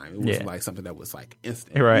course of time. It wasn't like something that was like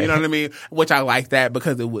instant. Right. You know what I mean? Which I like that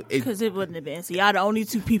because it wouldn't have been. So y'all the only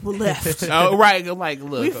 2 people left. Oh, right. I'm like,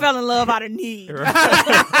 look. We fell in love out of need.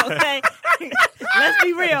 Right. Okay? Let's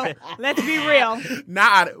be real.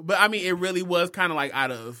 But I mean, it really was kind of like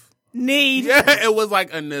out of need. Yeah, it was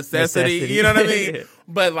like a necessity. You know what I mean?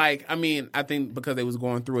 But like, I mean, I think because they was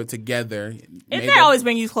going through it together. It may always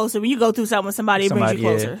bring you closer. When you go through something with somebody, it brings you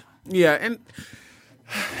closer. Yeah, and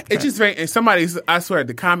it just and I swear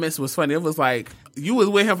the comments was funny. It was like you was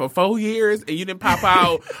with him for 4 years and you didn't pop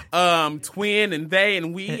out twin and they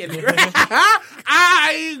and we and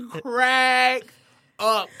I crack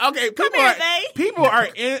up. Okay, people are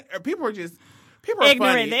ignorant.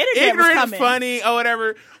 Funny. The ignorant is funny or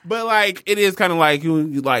whatever. But like it is kind of like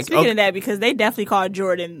you like. Speaking of that, because they definitely called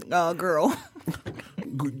Jordan girl.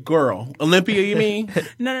 Girl, Olympia, you mean?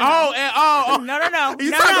 No. No.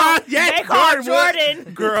 You talking about they called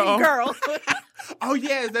Jordan girl. Oh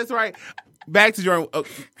yes, that's right. Back to Jordan.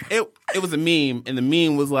 It was a meme, and the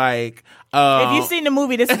meme was like, if you've seen the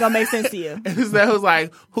movie, this is gonna make sense to you. It was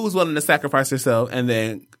like, who's willing to sacrifice herself, and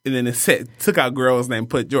then it took out girl's name,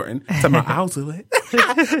 put Jordan. Talking about, I'll do it.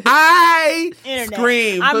 I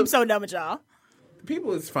scream. I'm so done with y'all.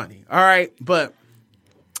 People is funny, all right, but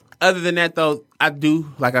other than that, though, I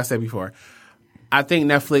do, like I said before, I think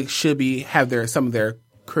Netflix should have some of their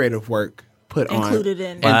creative work included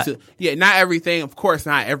in. Not everything, of course,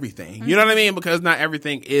 not everything. Mm-hmm. You know what I mean? Because not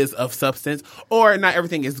everything is of substance, or not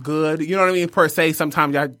everything is good. You know what I mean? Per se,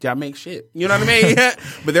 sometimes y'all make shit. You know what I mean?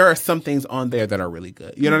 But there are some things on there that are really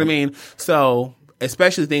good. You know what I mean? So,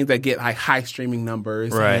 especially things that get like high streaming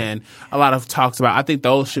numbers and a lot of talks about. I think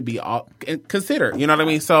those should be all considered. You know what I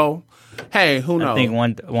mean? So. Hey, who knows? I think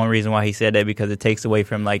one reason why he said that because it takes away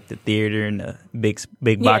from like the theater and the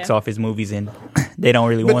big box office movies, and they don't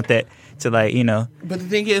really want that to like But the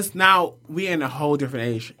thing is, now we're in a whole different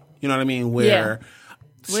age. You know what I mean? Where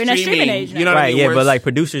we're in a streaming age now. You know what I mean? Yeah, but like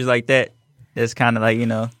producers like that, that's kind of like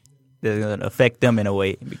that's gonna affect them in a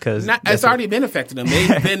way because it's already been affecting them.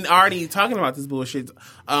 They've been already talking about this bullshit.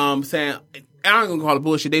 Saying I don't gonna call it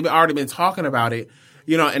bullshit. They've already been talking about it.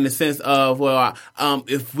 In the sense of,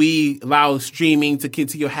 if we allow streaming to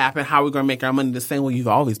continue to happen, how are we going to make our money the same way you've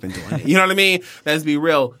always been doing it? You know what I mean? Let's be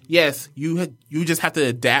real. Yes, you just have to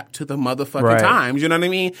adapt to the motherfucking times. You know what I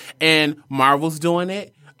mean? And Marvel's doing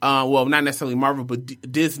it. Not necessarily Marvel, but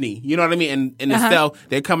Disney. You know what I mean? And itself,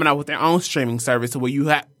 they're coming out with their own streaming service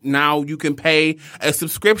where now you can pay a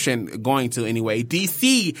subscription going to anyway.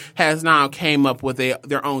 DC has now came up with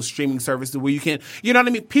their own streaming service where you can, you know what I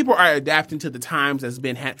mean? People are adapting to the times that's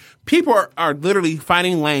been people are literally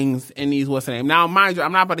finding lanes in these, what's the name? Now, mind you,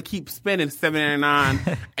 I'm not about to keep spending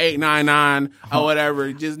 $7.99, $8.99 or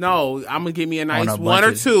whatever. Just know, I'm going to give me a nice one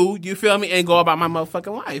or two, you feel me? And go about my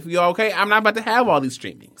motherfucking life. You okay? I'm not about to have all these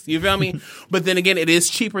streamings. You feel me? But then again, it is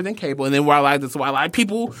cheaper than cable. And then that's why a lot of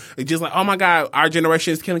people are just like, oh my God, our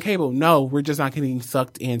generation is killing cable. No, we're just not getting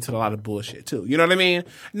sucked into a lot of bullshit too. You know what I mean?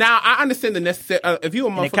 Now, I understand the necessary, if you a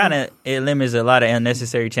motherfucker. It limits a lot of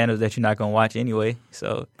unnecessary channels that you're not going to watch anyway.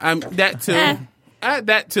 So. That too.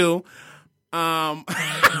 That too. But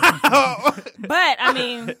I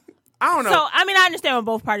mean. I don't know. So, I mean, I understand where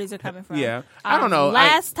both parties are coming from. Yeah. I don't know.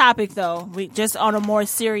 Last topic though, we just on a more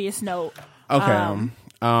serious note. Okay.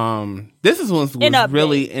 This was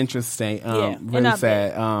really interesting. Really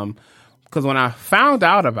sad. Because when I found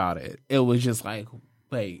out about it, it was just like,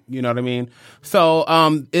 wait, you know what I mean? So,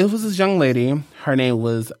 it was this young lady. Her name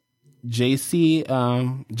was Jazzy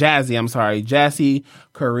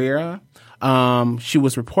Carrera. She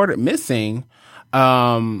was reported missing.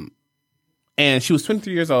 And she was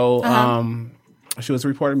 23 years old. She was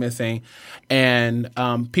reported missing, and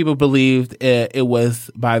people believed it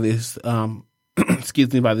was by this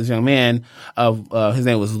by this young man of his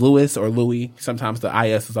name was Louis or Louis. Sometimes the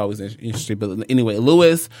IS is always interesting, but anyway,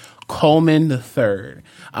 Louis Coleman III.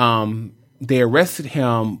 They arrested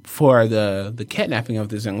him for the kidnapping of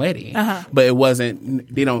this young lady, but it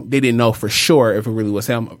wasn't. They didn't know for sure if it really was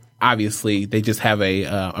him. Obviously, they just have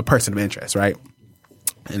a person of interest, right?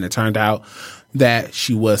 And it turned out that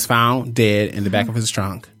she was found dead in the back of his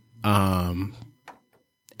trunk. And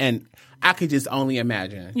I could just only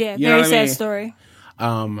imagine. Yeah, you know very what I sad mean? story.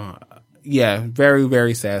 Yeah, very,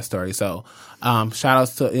 very sad story. So, shout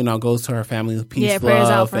outs to, goes to her family, peace, prayers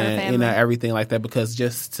out love, for her and, family. everything like that, because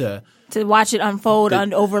just to watch it unfold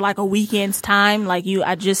over like a weekend's time. Like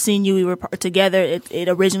I just seen you, we were together. It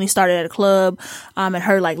originally started at a club, and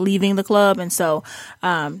her like leaving the club. And so,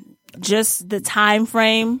 just the time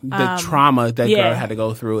frame, the trauma that girl had to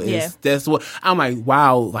go through that's what I'm like,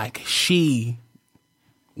 wow, like she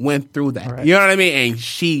went through that. Right. You know what I mean? And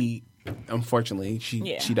she, unfortunately,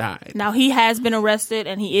 she died. Now he has been arrested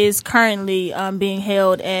and he is currently being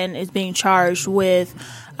held and is being charged with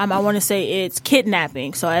I want to say it's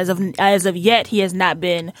kidnapping. So as of yet, he has not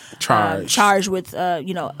been charged with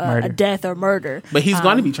a death or murder. But he's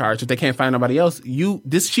going to be charged if they can't find nobody else.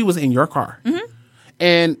 She was in your car,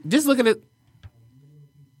 and just look at it.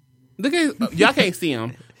 Y'all can't see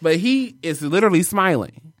him, but he is literally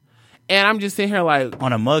smiling, and I'm just sitting here like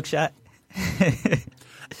on a mugshot.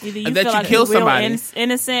 Either you feel like kill he's real somebody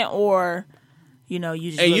innocent, or you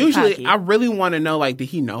just. And really usually, cocky. I really want to know, like, did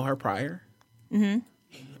he know her prior?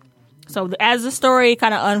 So as the story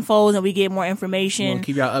kind of unfolds and we get more information, we'll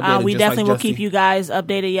keep y'all updated, we just definitely like will Jesse. keep you guys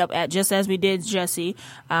updated. At just as we did Jesse.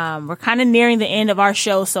 We're kind of nearing the end of our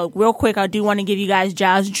show, so real quick, I do want to give you guys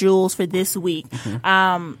Josh Jewels for this week.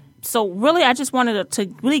 So really, I just wanted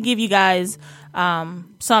to really give you guys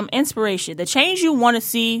some inspiration. The change you want to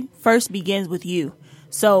see first begins with you.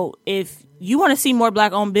 So if you want to see more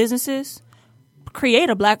Black-owned businesses, create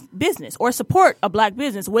a Black business or support a Black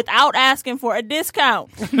business without asking for a discount.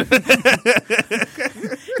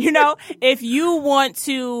 If you want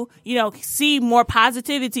to, see more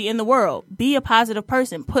positivity in the world, be a positive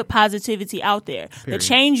person, put positivity out there. Period. The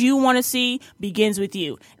change you want to see begins with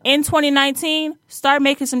you. In 2019, start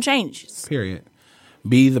making some changes. Period.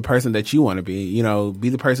 Be the person that you want to be. Be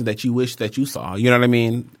the person that you wish that you saw. You know what I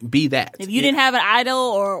mean? Be that. If you didn't have an idol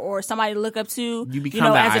or somebody to look up to, you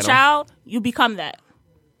become that as idol. a child, you become that.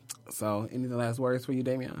 So, any last words for you,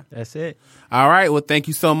 Damian? That's it. All right. Well, thank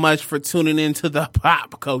you so much for tuning in to the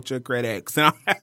Pop Culture Critics.